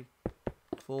 3,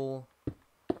 4,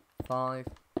 5,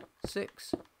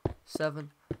 6,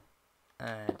 7,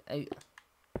 and 8,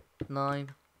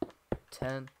 9,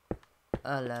 10,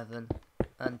 11,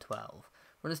 and 12.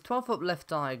 From this 12th up left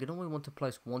diagonal, we want to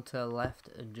place 1 to the left,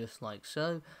 just like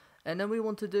so. And then we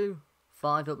want to do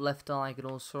 5 up left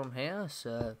diagonals from here.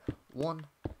 So 1,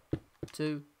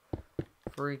 2,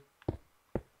 3,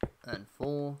 and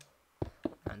 4,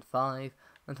 and 5.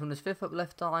 And from this 5th up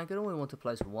left diagonal, we want to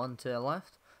place 1 to the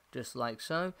left, just like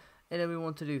so. And then we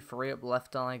want to do 3 up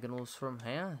left diagonals from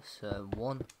here. So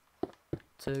 1,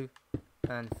 2,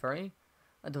 and 3.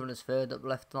 And on this 3rd up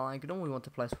left diagonal, we want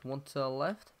to place 1 to the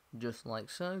left, just like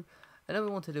so. And then we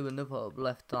want to do another up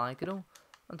left diagonal.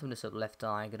 And from this up left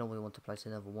diagonal, we want to place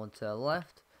another 1 to the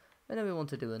left. And then we want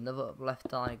to do another up left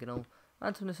diagonal.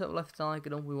 And from this up left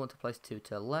diagonal, we want to place 2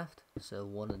 to the left, so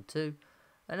 1 and 2.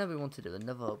 And then we want to do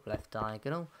another up left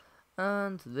diagonal.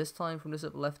 And this time from this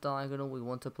up left diagonal, we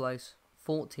want to place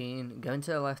 14 going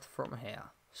to the left from here.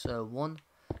 So 1,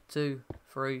 2,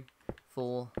 3,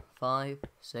 4, 5,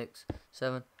 6,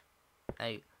 7,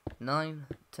 8, 9,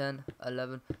 10,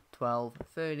 11, 12,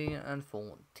 13, and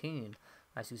 14.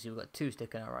 As you can see, we've got 2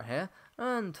 sticking out right here.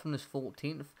 And from this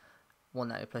 14th one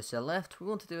that we place to the left, we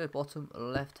want to do a bottom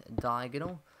left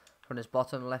diagonal. From this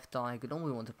bottom left diagonal,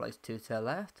 we want to place 2 to the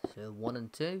left, so 1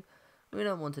 and 2. We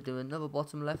don't want to do another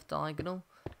bottom left diagonal.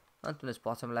 And from this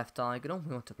bottom left diagonal,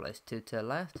 we want to place 2 to the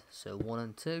left, so 1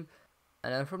 and 2.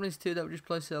 And then from these 2 that we just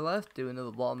placed to the left, do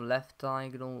another bottom left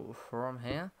diagonal from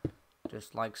here,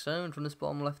 just like so. And from this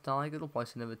bottom left diagonal,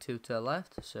 place another 2 to the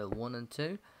left, so 1 and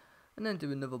 2. And then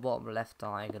do another bottom left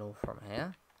diagonal from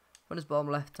here. From this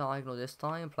bottom left diagonal this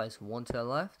time, place 1 to the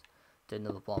left, do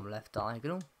another bottom left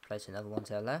diagonal, place another 1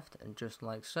 to the left, and just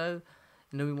like so.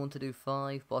 And then we want to do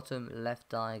 5 bottom left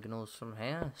diagonals from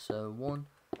here, so 1,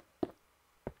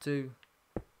 2,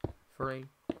 3,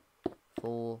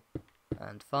 4,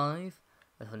 and 5.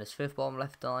 And from this 5th bottom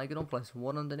left diagonal, place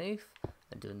 1 underneath,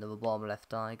 and do another bottom left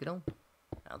diagonal,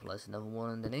 and place another 1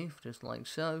 underneath, just like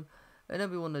so. And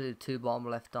then we want to do 2 bottom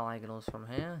left diagonals from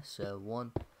here, so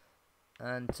 1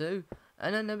 and 2.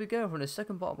 And then there we go, from the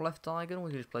 2nd bottom left diagonal,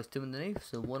 we can just place 2 underneath,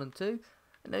 so 1 and 2.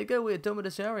 And there you go, we're done with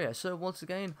this area. So once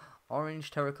again,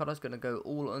 orange terracotta is going to go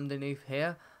all underneath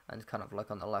here, and kind of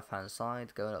like on the left hand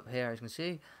side, going up here as you can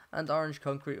see. And orange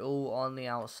concrete all on the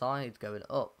outside, going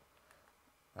up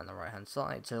on the right hand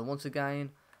side. So once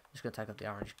again, just going to take up the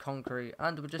orange concrete,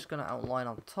 and we're just going to outline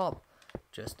on top,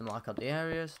 just to mark up the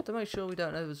areas, to make sure we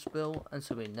don't overspill, and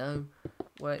so we know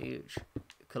where each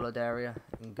coloured area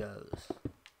goes.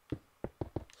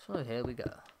 So here we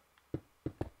go.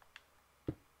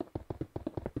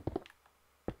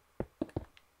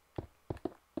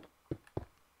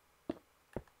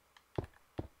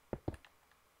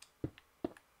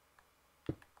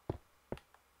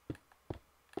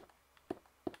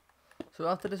 So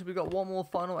after this, we got one more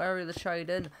final area to shade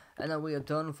in, and then we are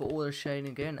done for all the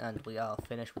shading in, and we are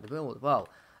finished with the build. Well,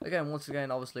 again, once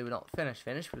again, obviously we're not finished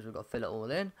because we've got to fill it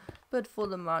all in, but for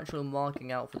the actual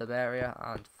marking out for the area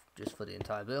and just for the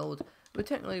entire build, but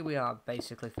technically we are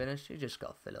basically finished. You just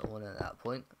got to fill it all in at that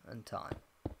point in time.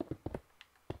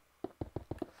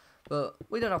 But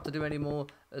we don't have to do any more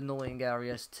annoying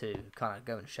areas to kind of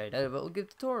go and shade over or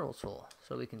give tutorials for,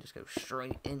 so we can just go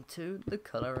straight into the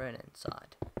colouring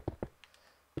inside.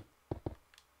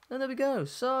 And there we go.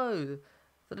 So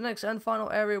for the next and final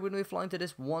area, we're going to be flying to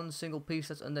this one single piece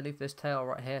that's underneath this tail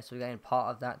right here. So we're getting part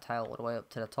of that tail all the way up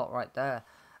to the top right there.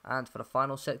 And for the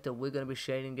final sector, we're going to be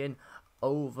shading in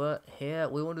over here.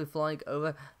 We want to be flying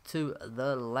over to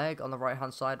the leg on the right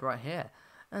hand side right here.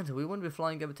 And we want to be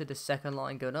flying over to the second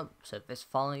line going up. So there's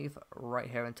 5 right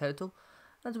here in total.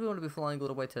 And we want to be flying all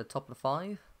the way to the top of the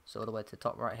 5. So all the way to the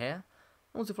top right here.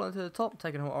 Once we're flying to the top,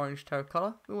 taking our orange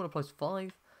terracotta, we want to place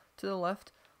 5 to the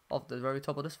left of the very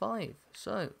top of this 5.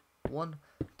 So 1,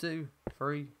 2,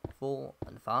 3, 4,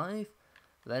 and 5.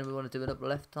 Then we want to do an up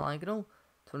left diagonal.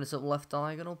 From this up left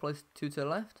diagonal, place 2 to the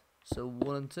left. So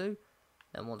 1 and 2.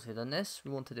 Then once we've done this,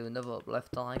 we want to do another up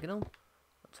left diagonal.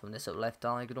 From this up left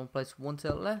diagonal, place 1 to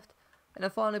the left. And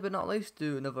then finally but not least,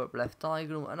 do another up left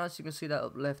diagonal. And as you can see, that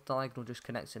up left diagonal just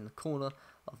connects in the corner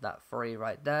of that 3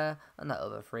 right there, and that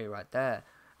other 3 right there.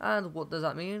 And what does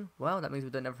that mean? Well, that means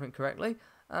we've done everything correctly.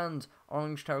 And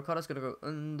orange terracotta is going to go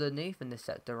underneath in this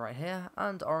sector right here,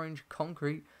 and orange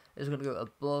concrete is going to go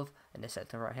above in this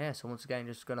sector right here. So once again,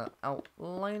 just going to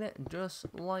outline it just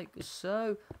like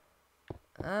so.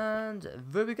 And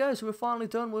there we go. So we're finally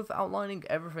done with outlining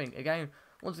everything. Again,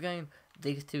 once again,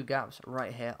 these 2 gaps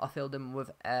right here, I filled them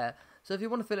with air. So if you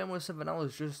want to fill in with something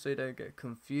else just so you don't get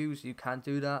confused, you can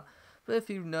do that. But if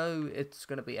you know it's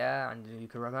going to be air and you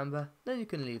can remember, then you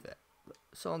can leave it.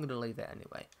 So I'm going to leave it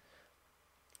anyway.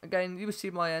 Again, you will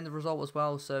see my end result as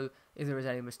well, so if there is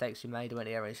any mistakes you made or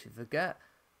any areas you forget,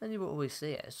 then you will always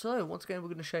see it. So, once again, we're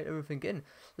going to shade everything in.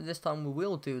 So this time we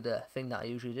will do the thing that I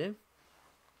usually do,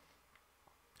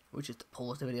 which is to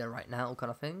pause the video right now kind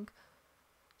of thing.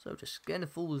 So just getting a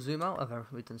full zoom out of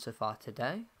everything we've done so far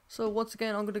today. So once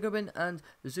again, I'm going to go in and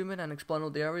zoom in and explain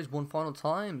all the areas one final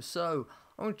time. So,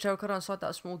 orange terracotta inside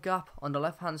that small gap on the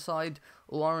left hand side,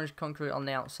 or orange concrete on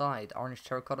the outside. Orange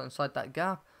terracotta inside that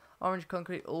gap. Orange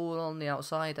concrete all on the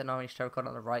outside, and orange terracotta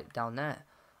on the right down there.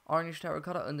 Orange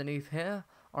terracotta underneath here.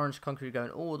 Orange concrete going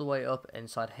all the way up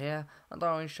inside here. And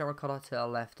orange terracotta to the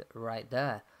left right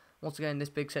there. Once again, this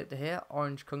big sector here,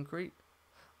 orange concrete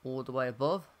all the way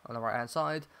above on the right hand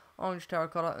side. Orange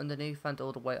terracotta underneath and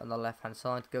all the way on the left hand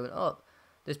side going up.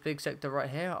 This big sector right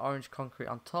here, orange concrete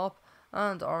on top.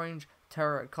 And orange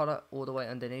terracotta all the way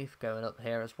underneath going up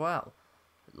here as well.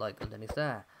 Like underneath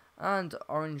there. And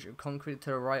orange concrete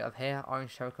to the right of here,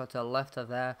 orange terracotta to the left of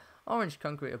there, orange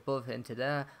concrete above into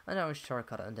there, and orange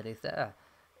terracotta underneath there.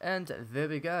 And there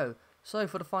we go. So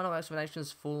for the final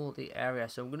explanations for the area,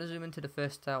 so I'm going to zoom into the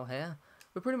first tail here.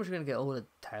 We're pretty much going to get all the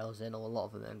tails in, or a lot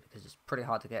of them in, because it's pretty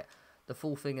hard to get the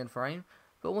full thing in frame.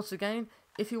 But once again,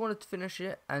 if you wanted to finish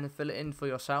it and fill it in for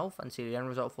yourself and see the end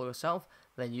result for yourself,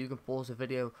 then you can pause the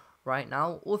video right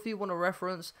now. Or if you want a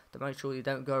reference to make sure you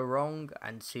don't go wrong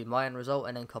and see my end result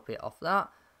and then copy it off that,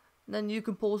 then you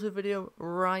can pause the video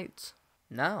right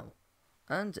now.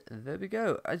 And there we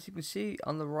go. As you can see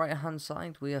on the right hand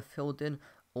side, we have filled in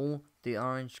all the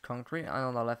orange concrete, and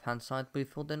on the left hand side we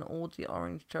filled in all the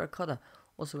orange terracotta.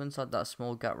 Also inside that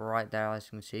small gap right there, as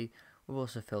you can see, we've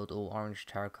also filled all orange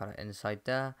terracotta inside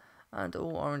there and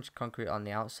all orange concrete on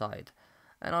the outside.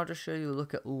 And I'll just show you a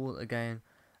look at all again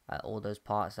at all those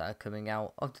parts that are coming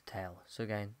out of the tail. So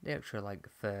again, the extra like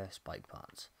fur spike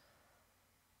parts.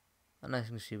 And as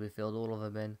you can see, we filled all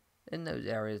of them in those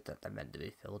areas that they're meant to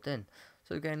be filled in.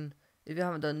 So again, if you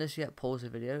haven't done this yet, pause the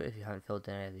video. If you haven't filled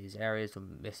in any of these areas or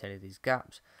missed any of these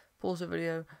gaps, pause the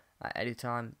video at any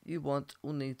time you want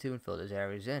or need to and fill those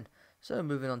areas in. So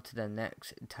moving on to the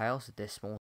next tail, so this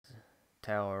small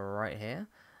tail right here.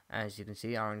 As you can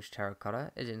see, orange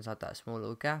terracotta is inside that small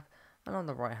little gap, and on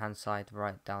the right hand side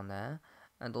right down there,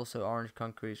 and also orange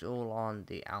concrete is all on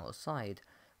the outside.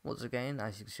 Once again,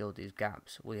 as you can see, all these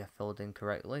gaps we have filled in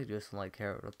correctly, just like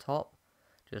here at the top,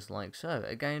 just like so.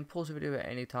 Again, pause the video at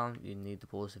any time you need to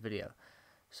pause the video.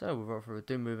 So without further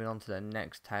ado, moving on to the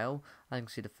next tail, as you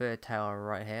can see the third tail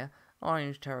right here,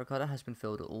 orange terracotta has been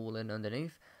filled all in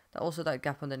underneath. Also that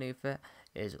gap underneath it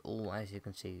is all, as you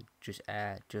can see, just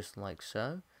air, just like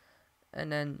so.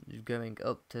 And then going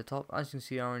up to the top, as you can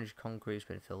see, orange concrete's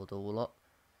been filled all up,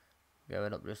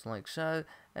 going up just like so.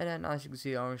 And then as you can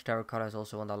see, orange terracotta is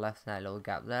also on the left, that little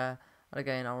gap there. And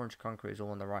again, orange concrete is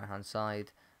all on the right hand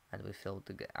side, and we filled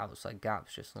the outside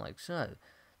gaps just like so.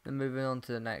 Then moving on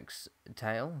to the next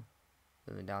tail,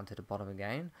 moving down to the bottom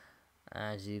again.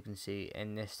 As you can see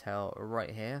in this tail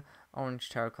right here, orange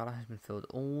terracotta has been filled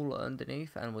all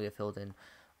underneath, and we have filled in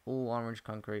all orange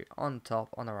concrete on top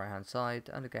on the right hand side,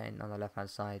 and again on the left hand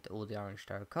side all the orange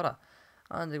terracotta.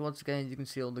 And once again you can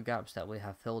see all the gaps that we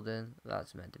have filled in,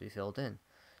 that's meant to be filled in.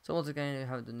 So once again, if you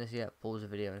haven't done this yet, pause the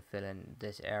video and fill in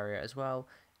this area as well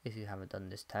if you haven't done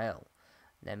this tail.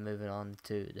 Then moving on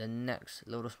to the next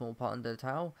little small part under the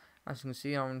tail, as you can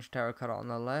see, orange terracotta on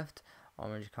the left,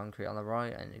 orange concrete on the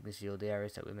right, and you can see all the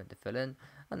areas that we meant to fill in,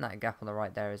 and that gap on the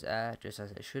right there is air, just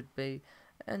as it should be.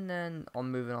 And then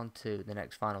moving on to the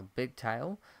next final big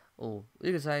tail, or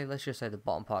you can say, let's just say the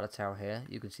bottom part of the tail here,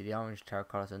 you can see the orange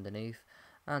terracotta underneath,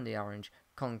 and the orange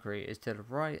concrete is to the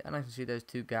right, and I can see those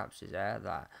two gaps is air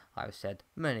that I've said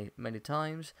many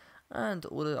times, and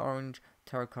all the orange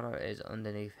terracotta is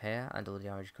underneath here, and all the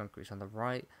orange concrete is on the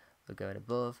right, we're going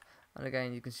above. And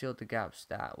again, you can see all the gaps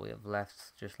that we have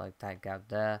left, just like that gap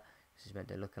there. This is meant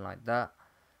to be looking like that.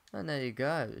 And there you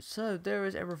go. So there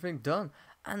is everything done.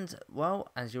 And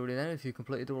well, as you already know, if you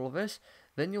completed all of this,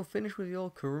 then you'll finish with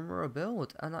your Kurama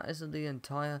build. And that is the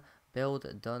entire build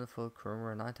done for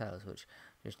Kurama Ninetales, which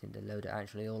just need to load it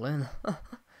actually all in.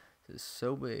 It's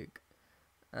so big.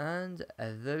 And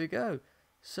there we go.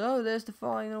 So there's the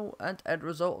final and end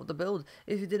result of the build.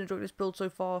 If you did enjoy this build so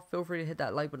far, feel free to hit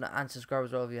that like button and subscribe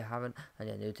as well if you haven't, and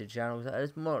you're new to the channel. That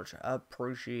is much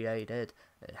appreciated.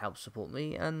 It helps support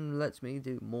me and lets me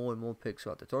do more and more pixel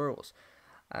art tutorials.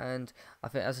 And I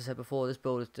think, as I said before, this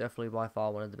build is definitely by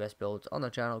far one of the best builds on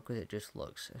the channel because it just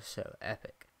looks so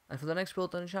epic. And for the next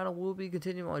build on the channel, we'll be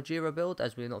continuing my Jira build,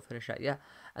 as we're not finished that yet.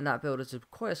 And that build is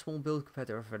quite a small build compared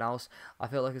to everything else. I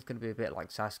feel like it's going to be a bit like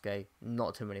Sasuke,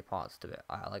 not too many parts to it.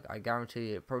 I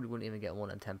guarantee you it probably wouldn't even get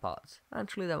 1 in 10 parts.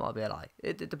 Actually, that might be a lie.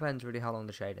 It depends really how long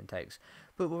the shading takes.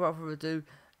 But without further ado,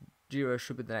 Jira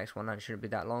should be the next one, and it shouldn't be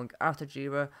that long. After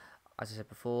Jira, as I said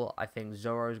before, I think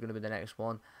Zoro is going to be the next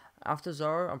one. After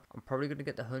Zoro, I'm probably going to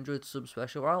get the 100 sub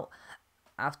special out.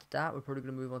 After that, we're probably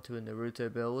going to move on to a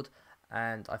Naruto build.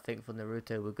 And I think for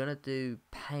Naruto, we're going to do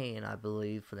Pain, I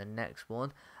believe, for the next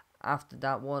one. After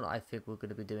that one, I think we're going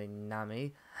to be doing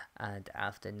Nami. And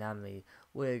after Nami,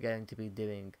 we're going to be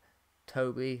doing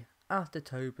Toby. After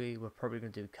Toby, we're probably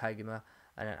going to do Kagema.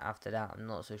 And then after that, I'm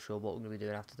not so sure what we're going to be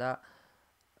doing after that.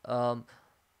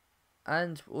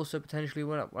 And also potentially,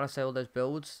 when I say all those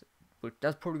builds,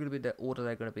 that's probably going to be the order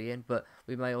they're going to be in, but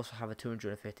we may also have a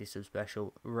 250 sub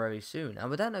special very soon. And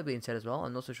with that note being said as well,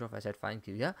 I'm not so sure if I said thank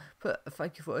you yet, but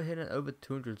thank you for hitting over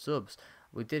 200 subs.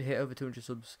 We did hit over 200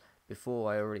 subs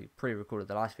before I already pre-recorded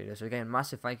the last video, so again,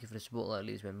 massive thank you for the support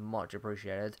lately. It's been much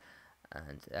appreciated,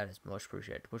 and that is much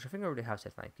appreciated, which I think I already have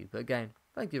said thank you, but again,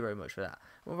 thank you very much for that.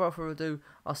 Without further ado,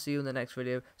 I'll see you in the next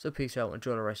video, so peace out,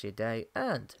 enjoy the rest of your day,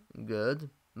 and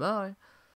goodbye.